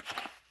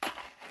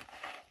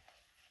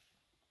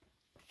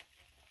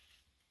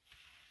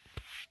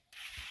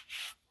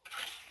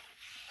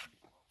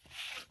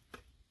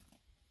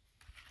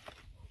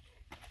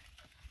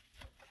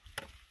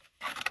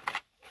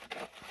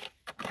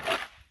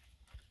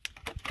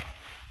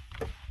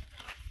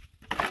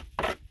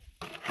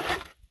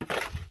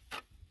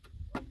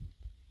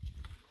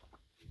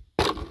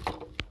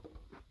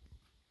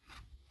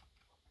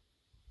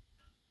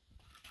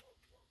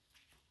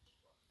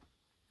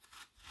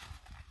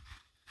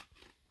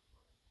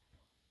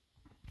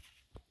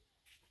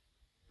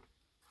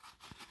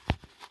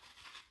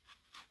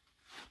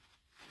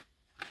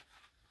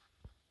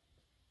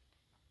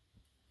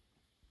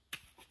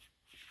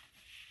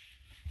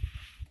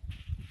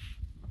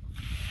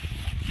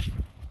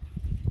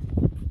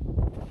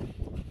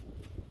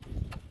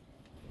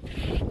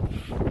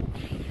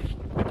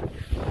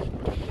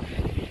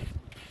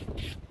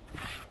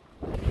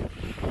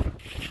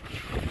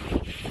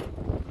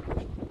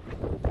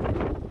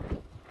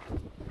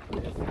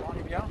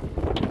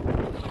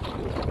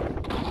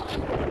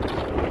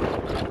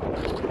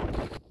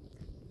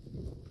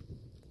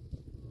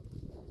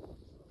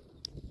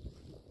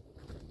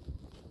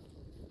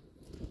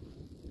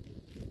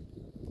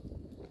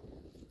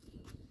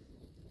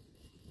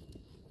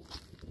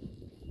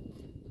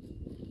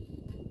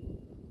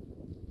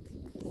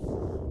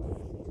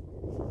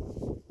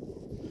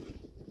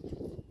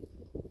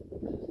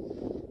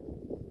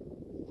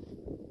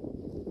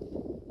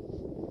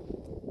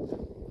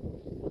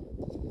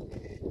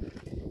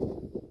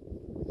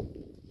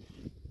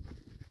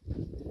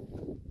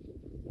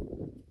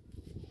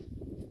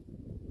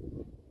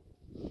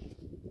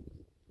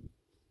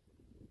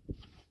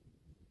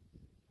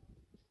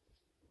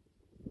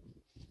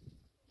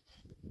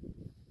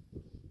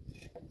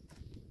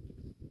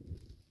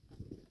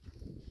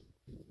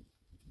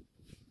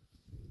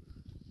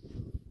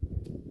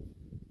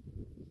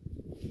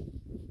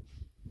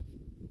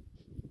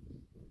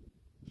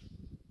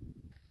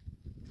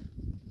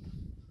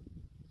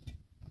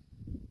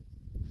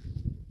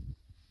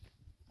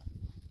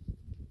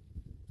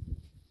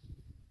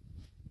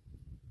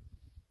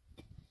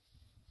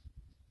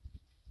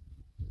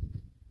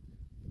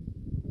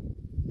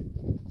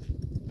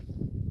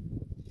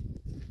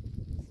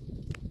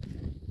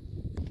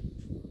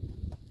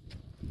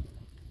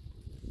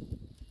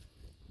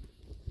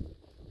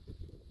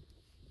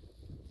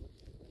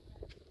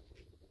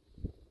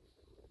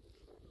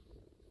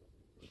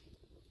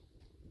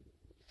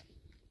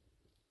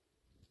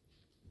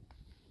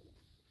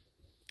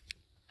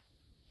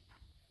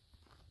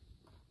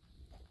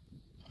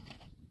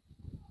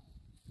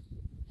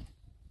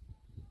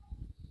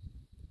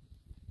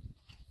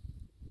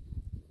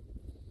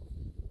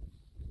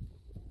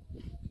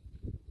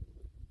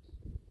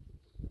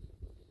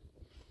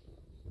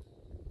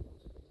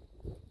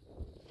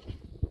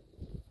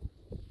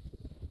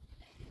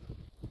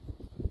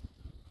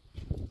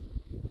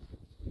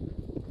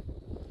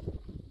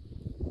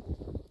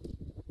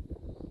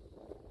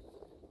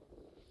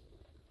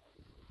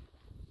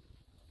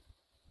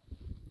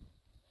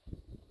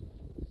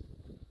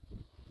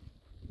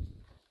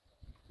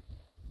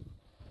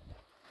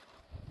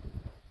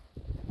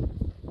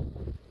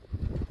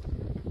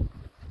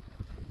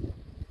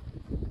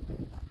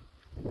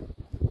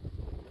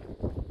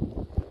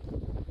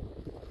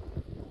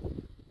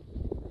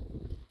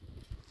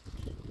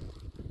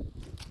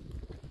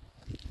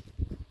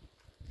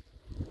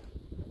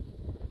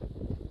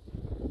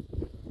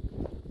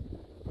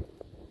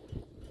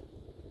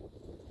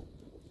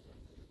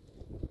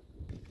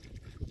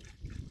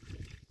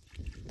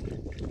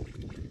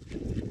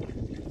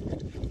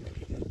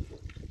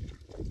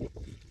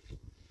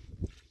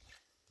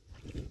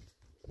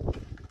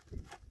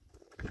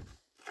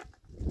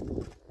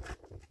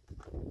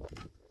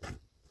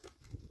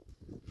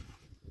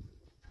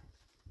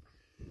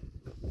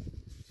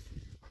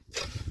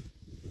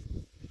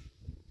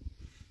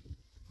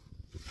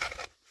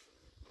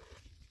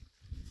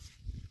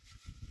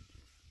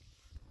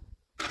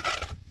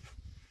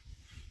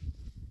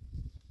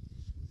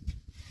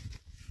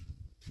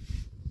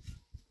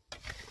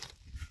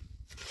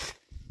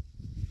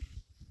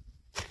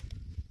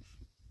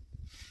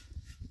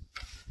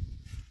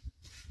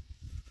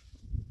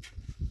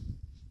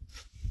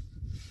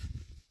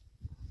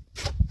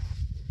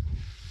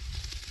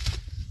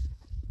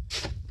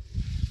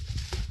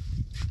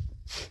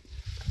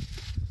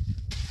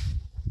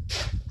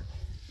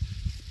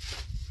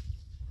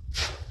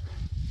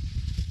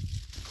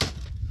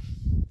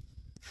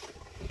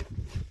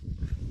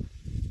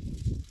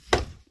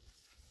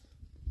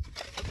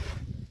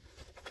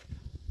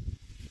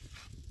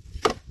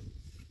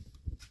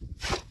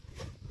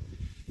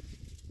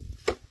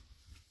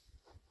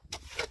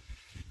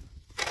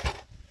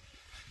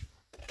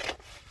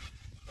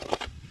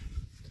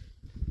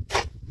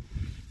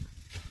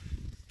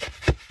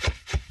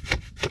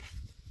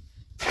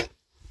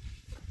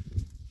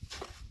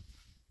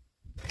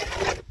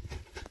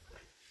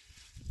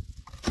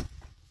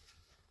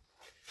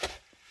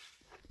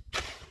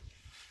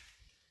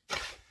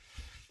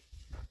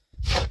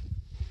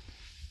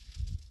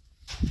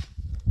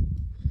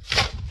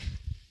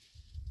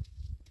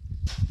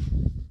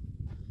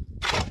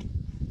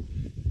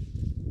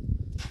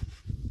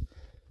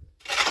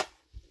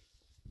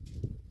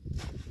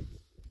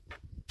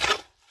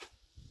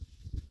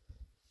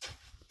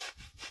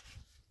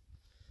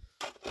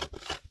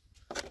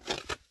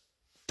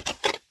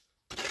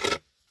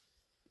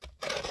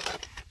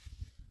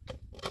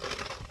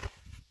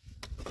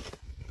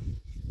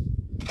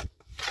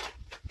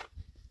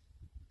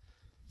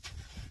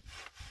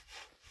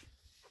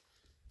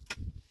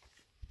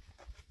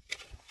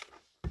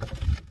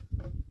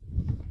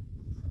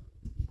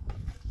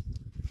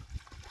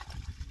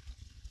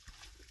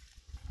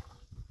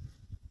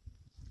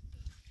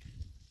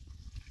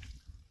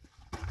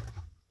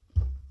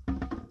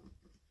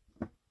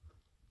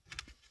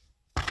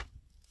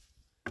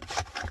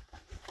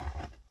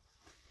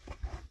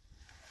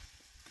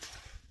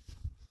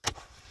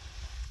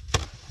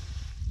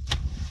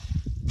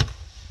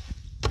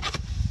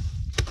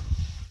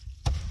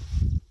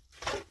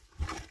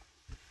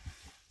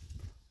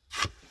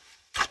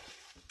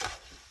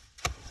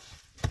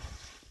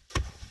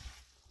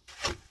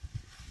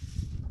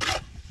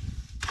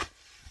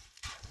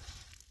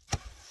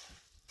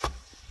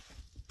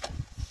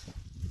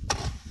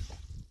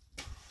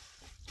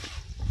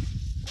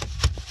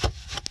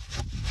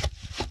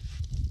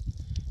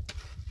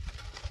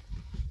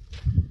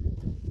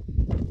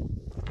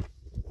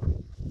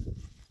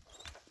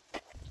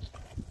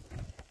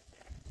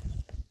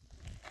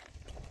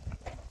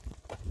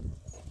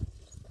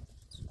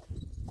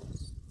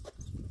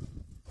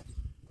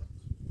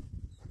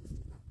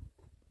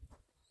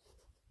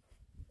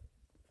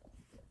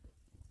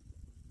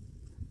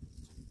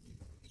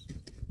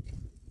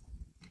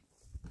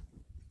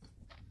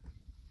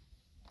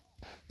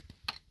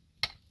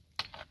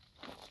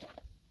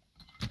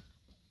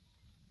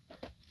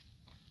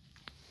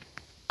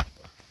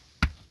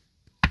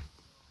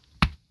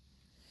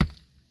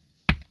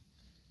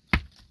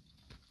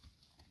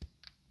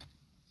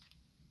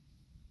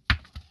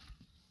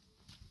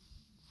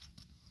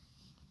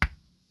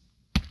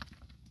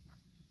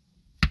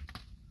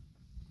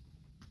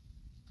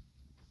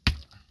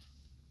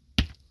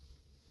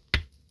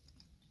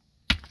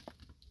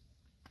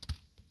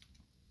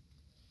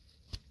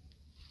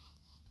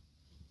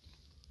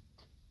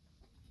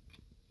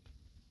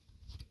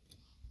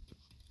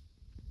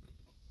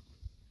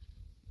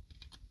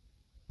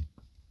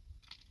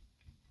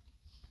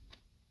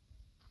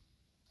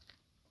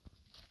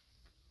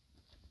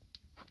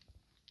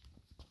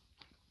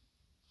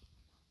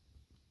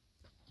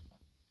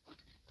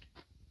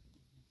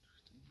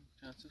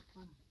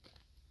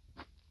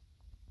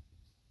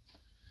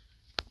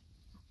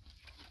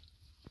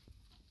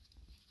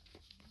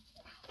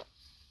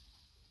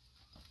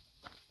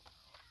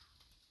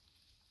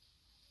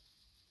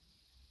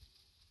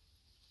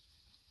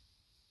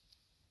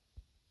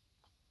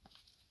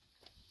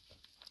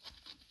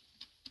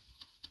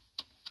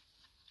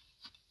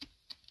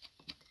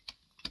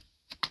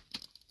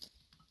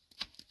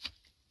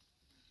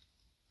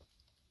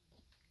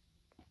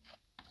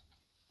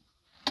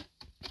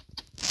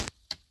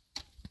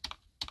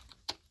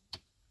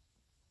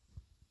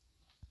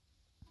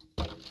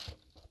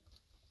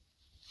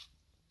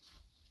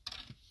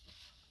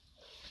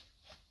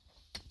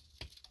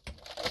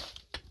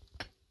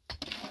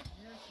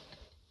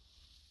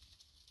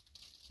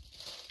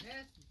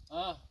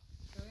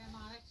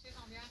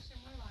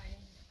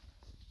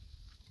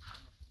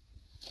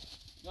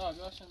نه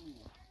بیاشم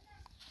دیگه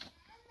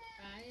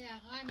بله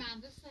آقای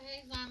مهندس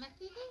هی زحمت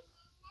دیدی؟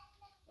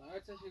 هر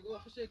چه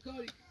گوخش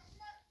کاری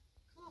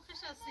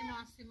گوخش از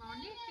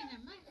سیمانی کنه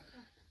من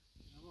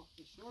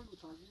وقت شغل بود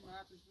تازه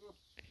مرتش رو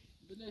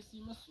بله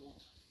سیمه سو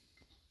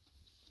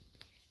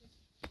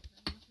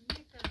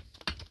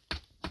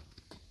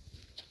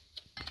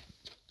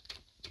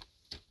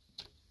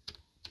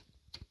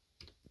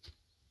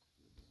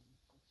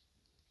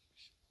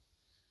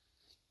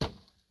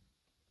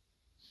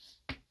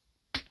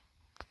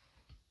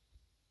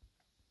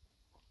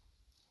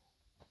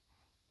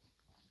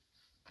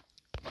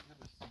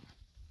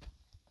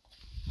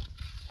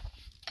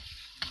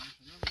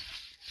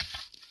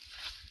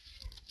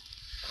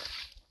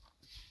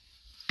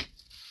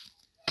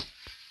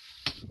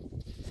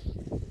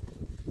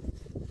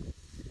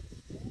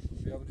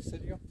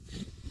Serio?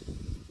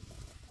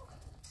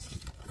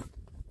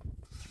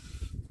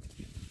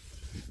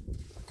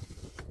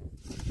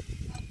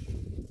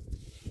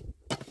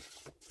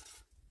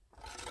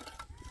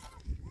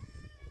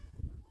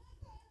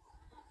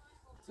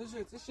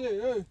 Co się,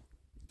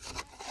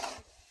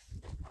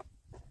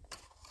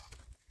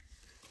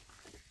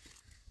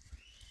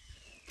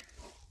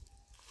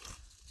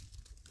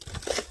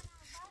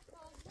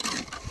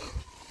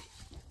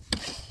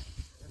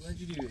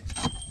 Nadzieję.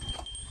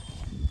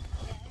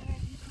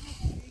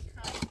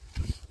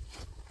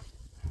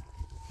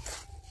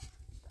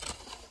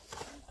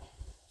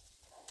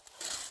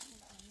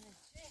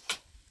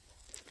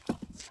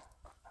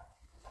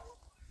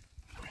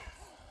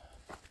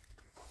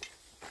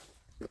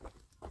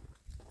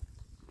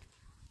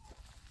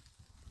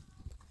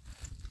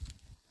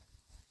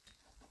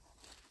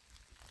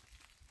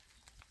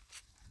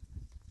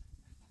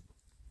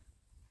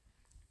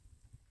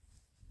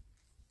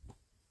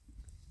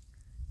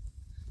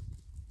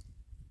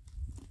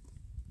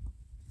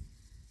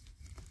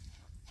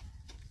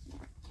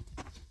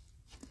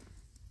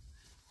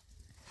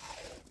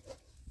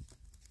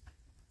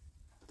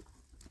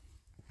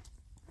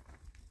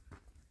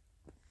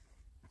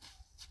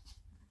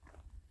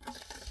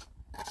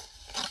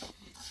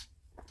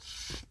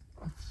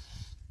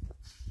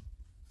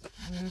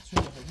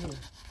 چه باید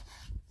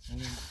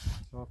یعنی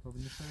شاید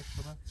ببینیشه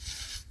شده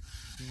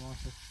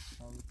دیماشه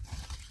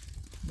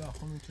نه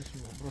خب میشه چی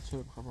بود برای چه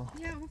بخبا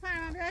یا اون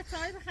فرمان بیاید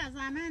سایی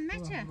بخزمن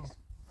من چه؟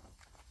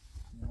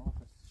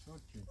 دیماشه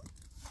شد که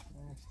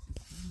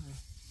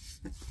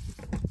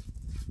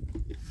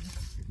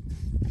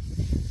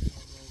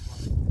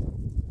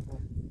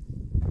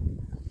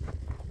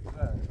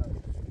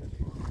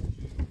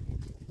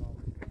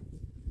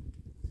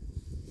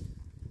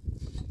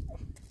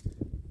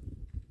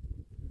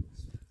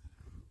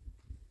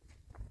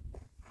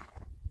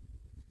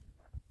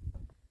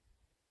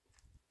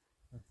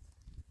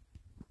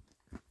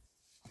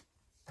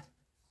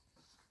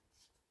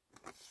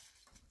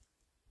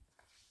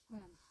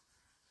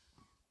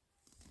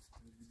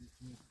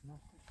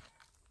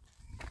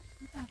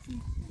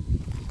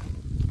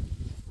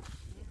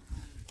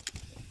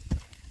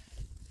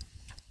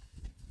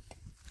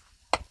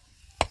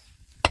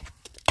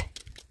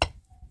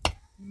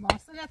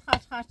محصولت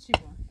خرچی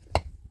بود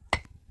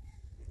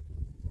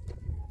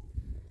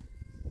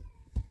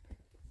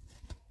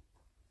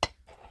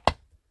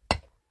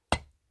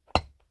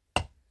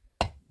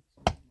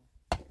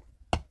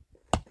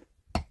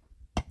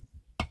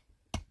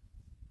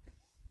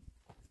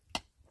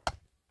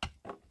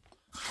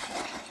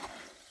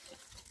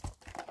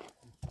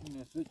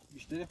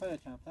بیشتری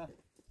خواهد کمتر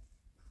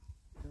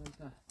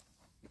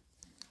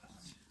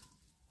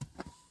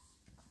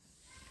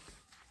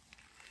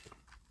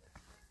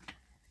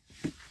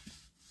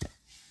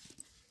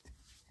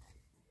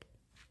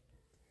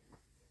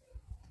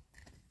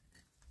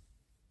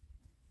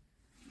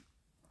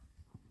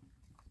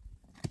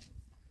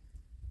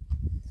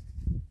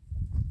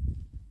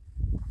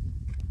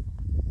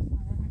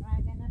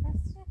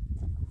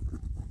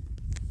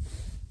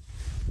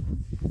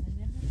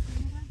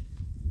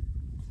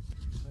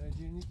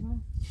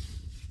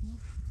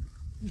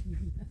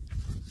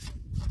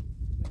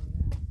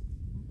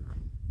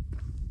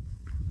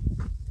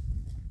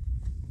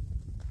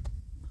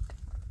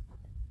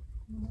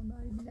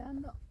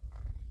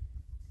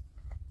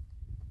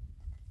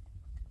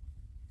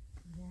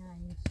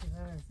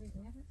Paralyzed,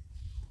 nie?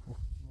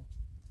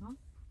 No?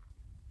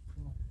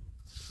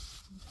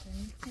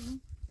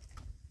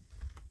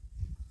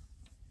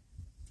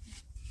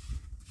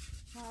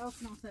 Ja,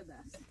 ook nog het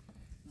best.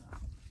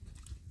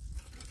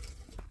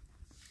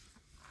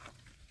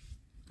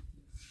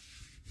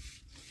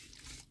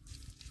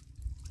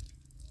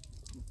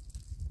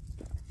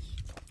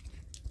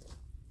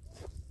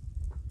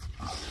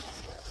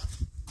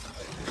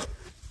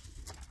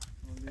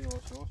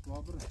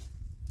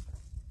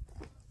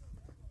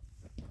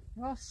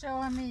 Was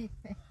شو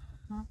میته؟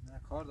 نه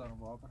کار دارم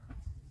بابا.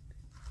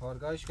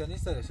 کارگاه اشکال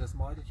نیست درش.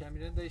 اسماعیل که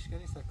میرن ده اشکال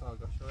نیست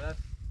کارگاه. شاید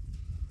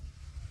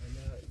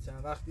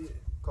چند وقتی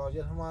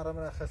کارگر هم آرام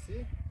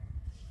رخصی.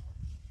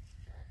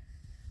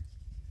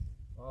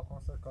 آقا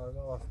خونسر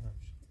کارگاه واسه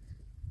نمیشه.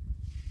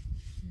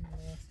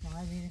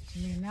 اسماعیل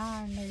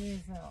مینا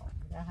نیزه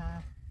ده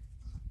ها.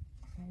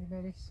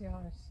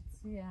 برشیارش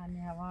چی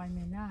یعنی هوای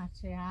مینا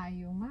چه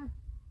هایومه؟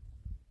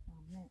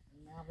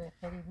 نه به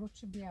خیلی بود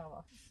چه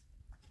بیاوه.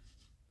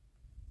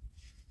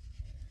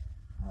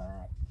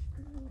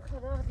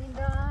 خدا دین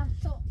دار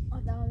تو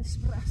آدالش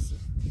برسی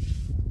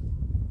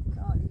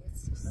کاریت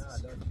سیست نه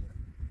داشت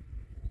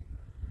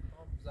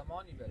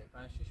زمانی بره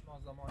 5-6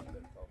 ماه زمانی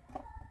بره تا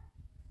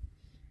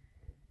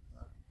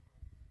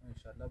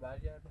انشالله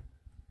برگرده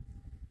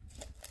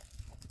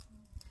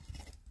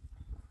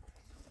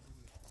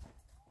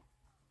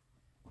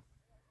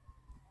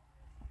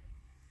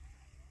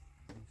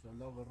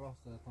انشالله به راه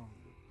سرطان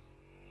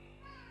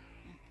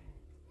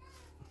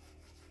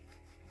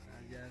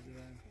برگرده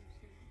برم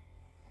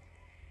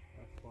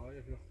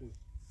رفت خوب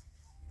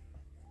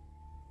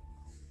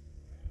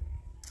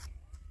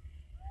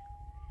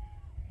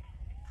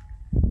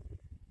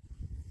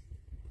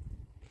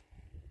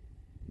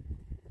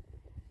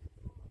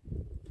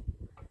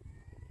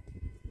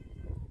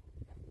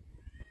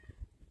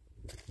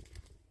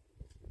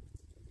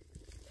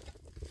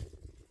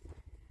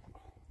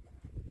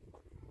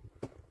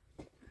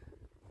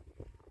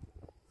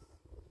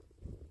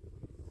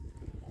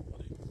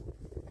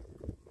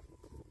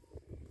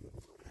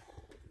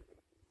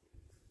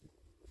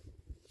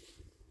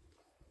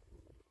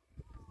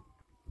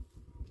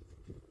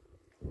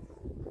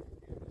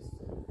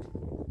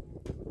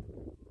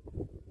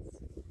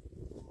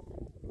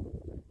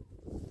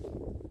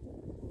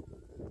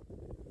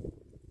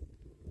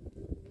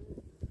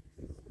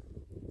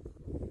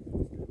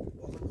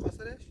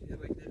یه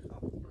بگه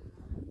خواب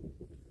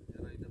یه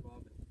رایده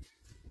بابه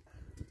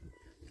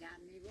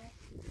گمی بود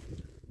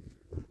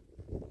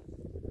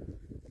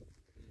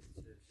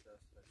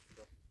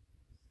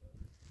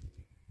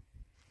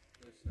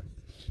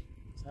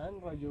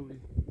چند را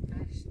جوری؟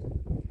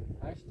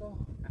 8 تا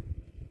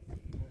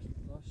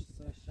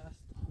 60 تا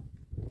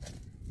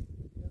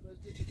یه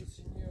بازی که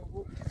سینی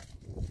بود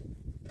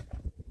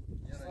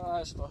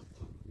 8 تا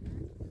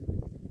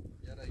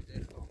یه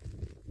رایده خواب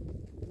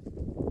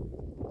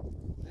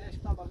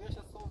بقیهش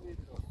از صبح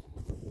بیدید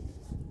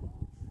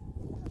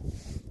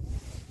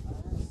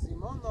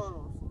سیمان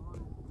دارم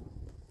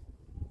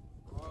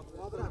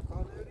مادرم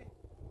کار نبری؟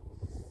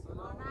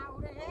 سلام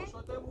اوره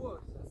شده بود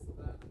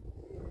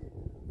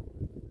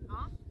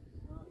ها؟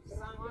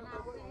 سلام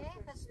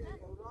اوره پسته؟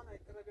 اولان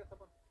ایتره بیتا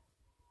بان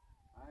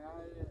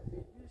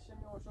ایدیش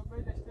می آشو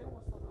بیدشته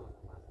مستاد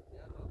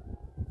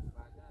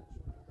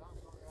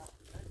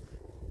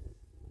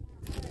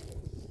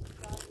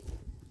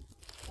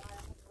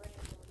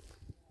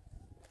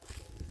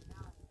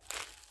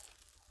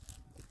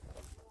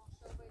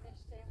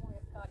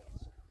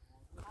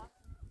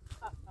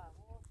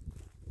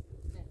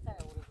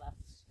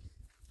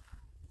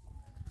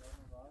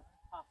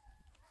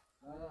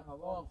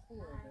هوا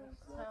خوبه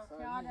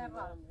خیال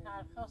را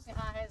هر کسی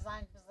ها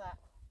زنگ بزن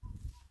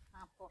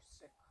هم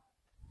پرسه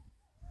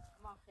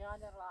ما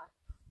خیال را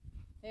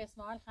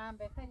اسماعیل خان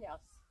بهتری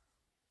است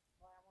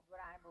باید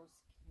برای بوزی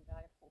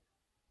نگاه خوب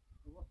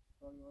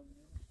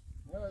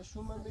نه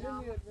شو من میرم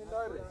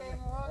میلاره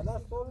حالا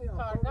صبحی هم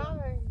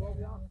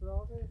صبحی هم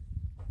سراغه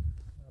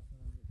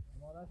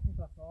مالش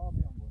میتا صبح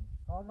بیام بود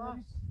کار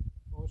نبید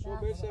شو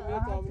بشه میره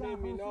تمرین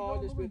مینا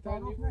حالش بهتر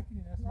نیست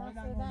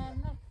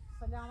نه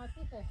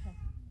سلامتی تشم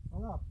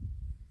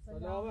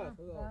سلامت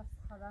خدا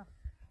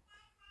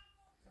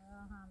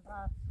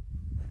راست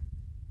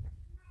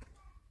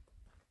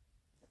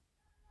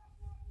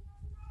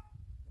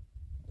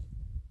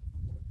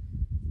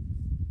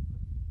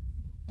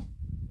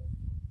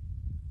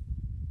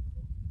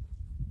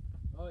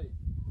های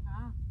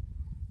ها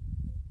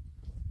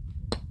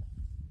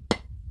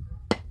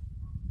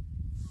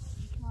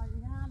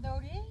مالینا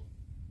دوری؟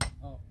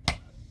 آه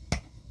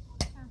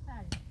چند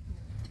سالی؟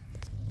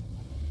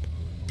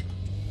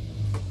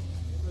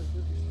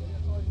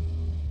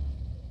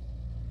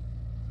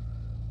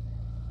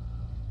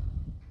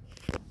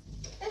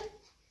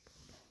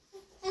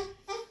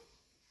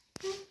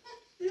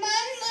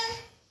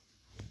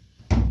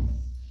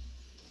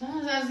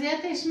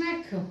 اذیتش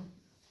نکن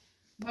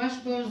باش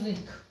بازی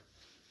کن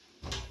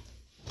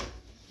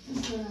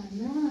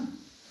نه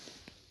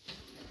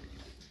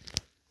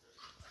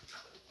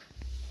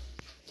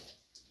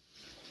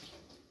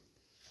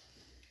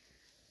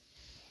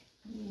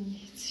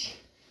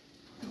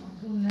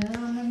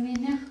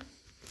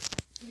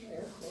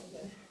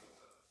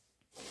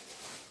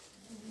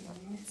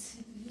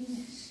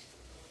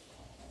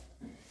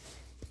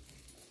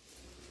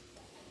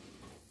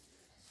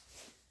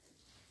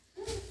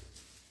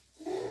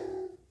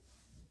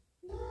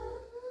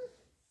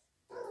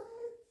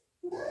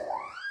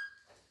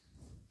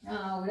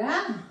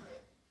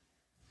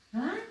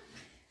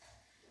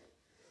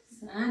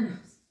أنا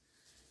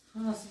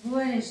خلاص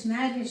بولش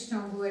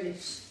نداشتم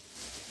بولش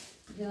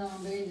دیدم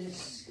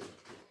بیدش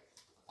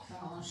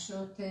تمام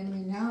شد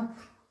مینا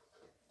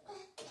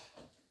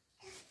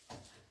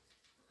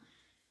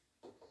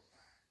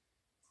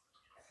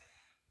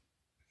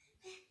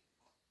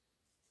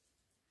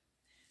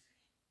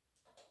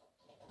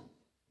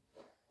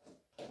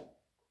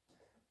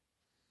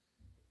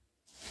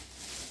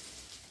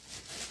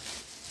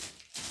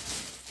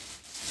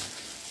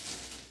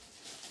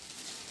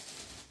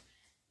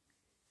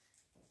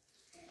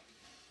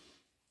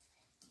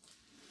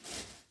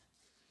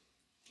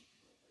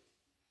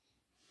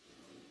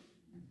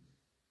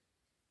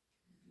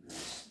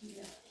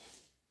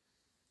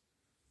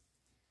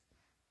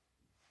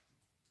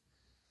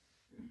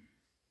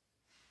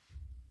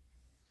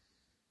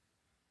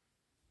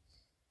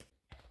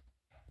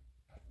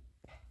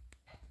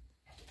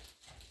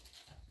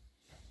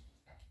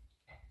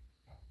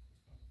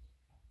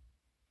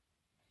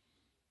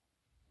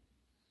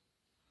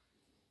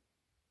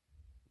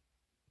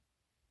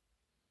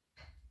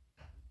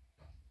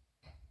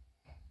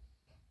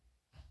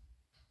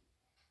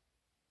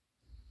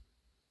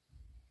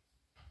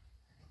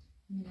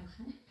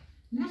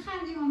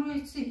نخندی اون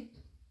روی چی؟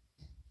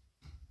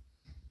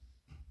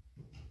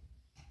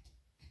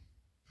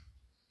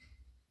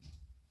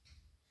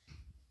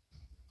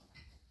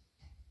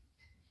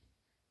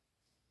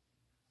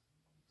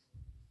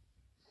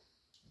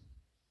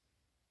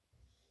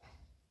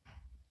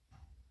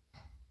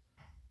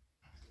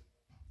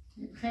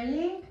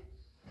 خیلی؟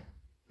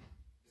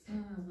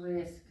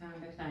 روی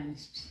سکان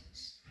بخواینش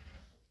پیش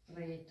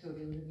روی تو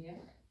رو بیا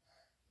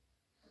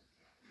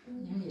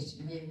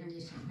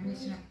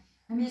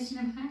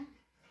همیشنم خواهد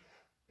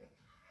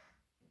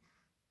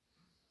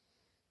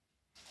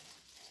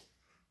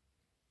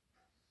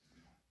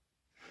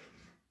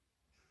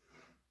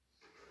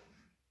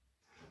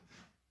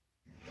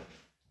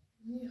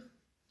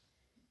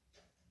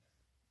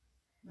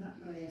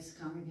روی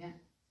سکان بیا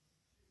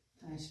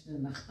تایش به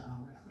مخت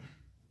آورم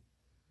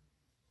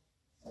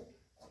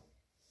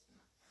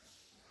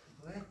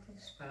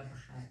وقتش بر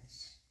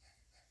بخیرش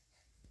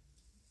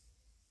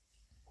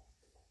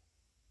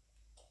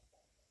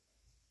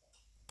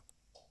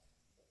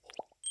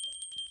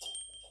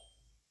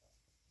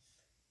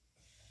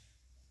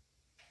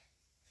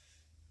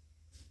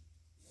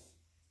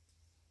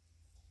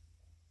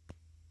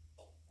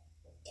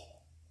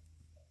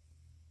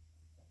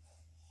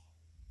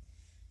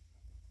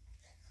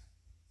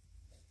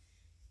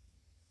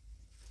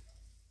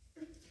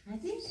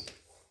هدیش؟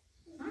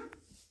 ها؟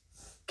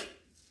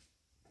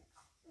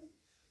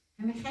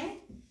 همه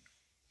خیر؟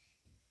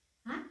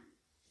 ها؟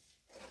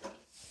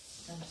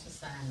 دمشت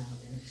سرنا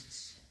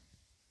بینشت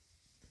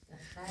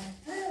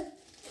خیر؟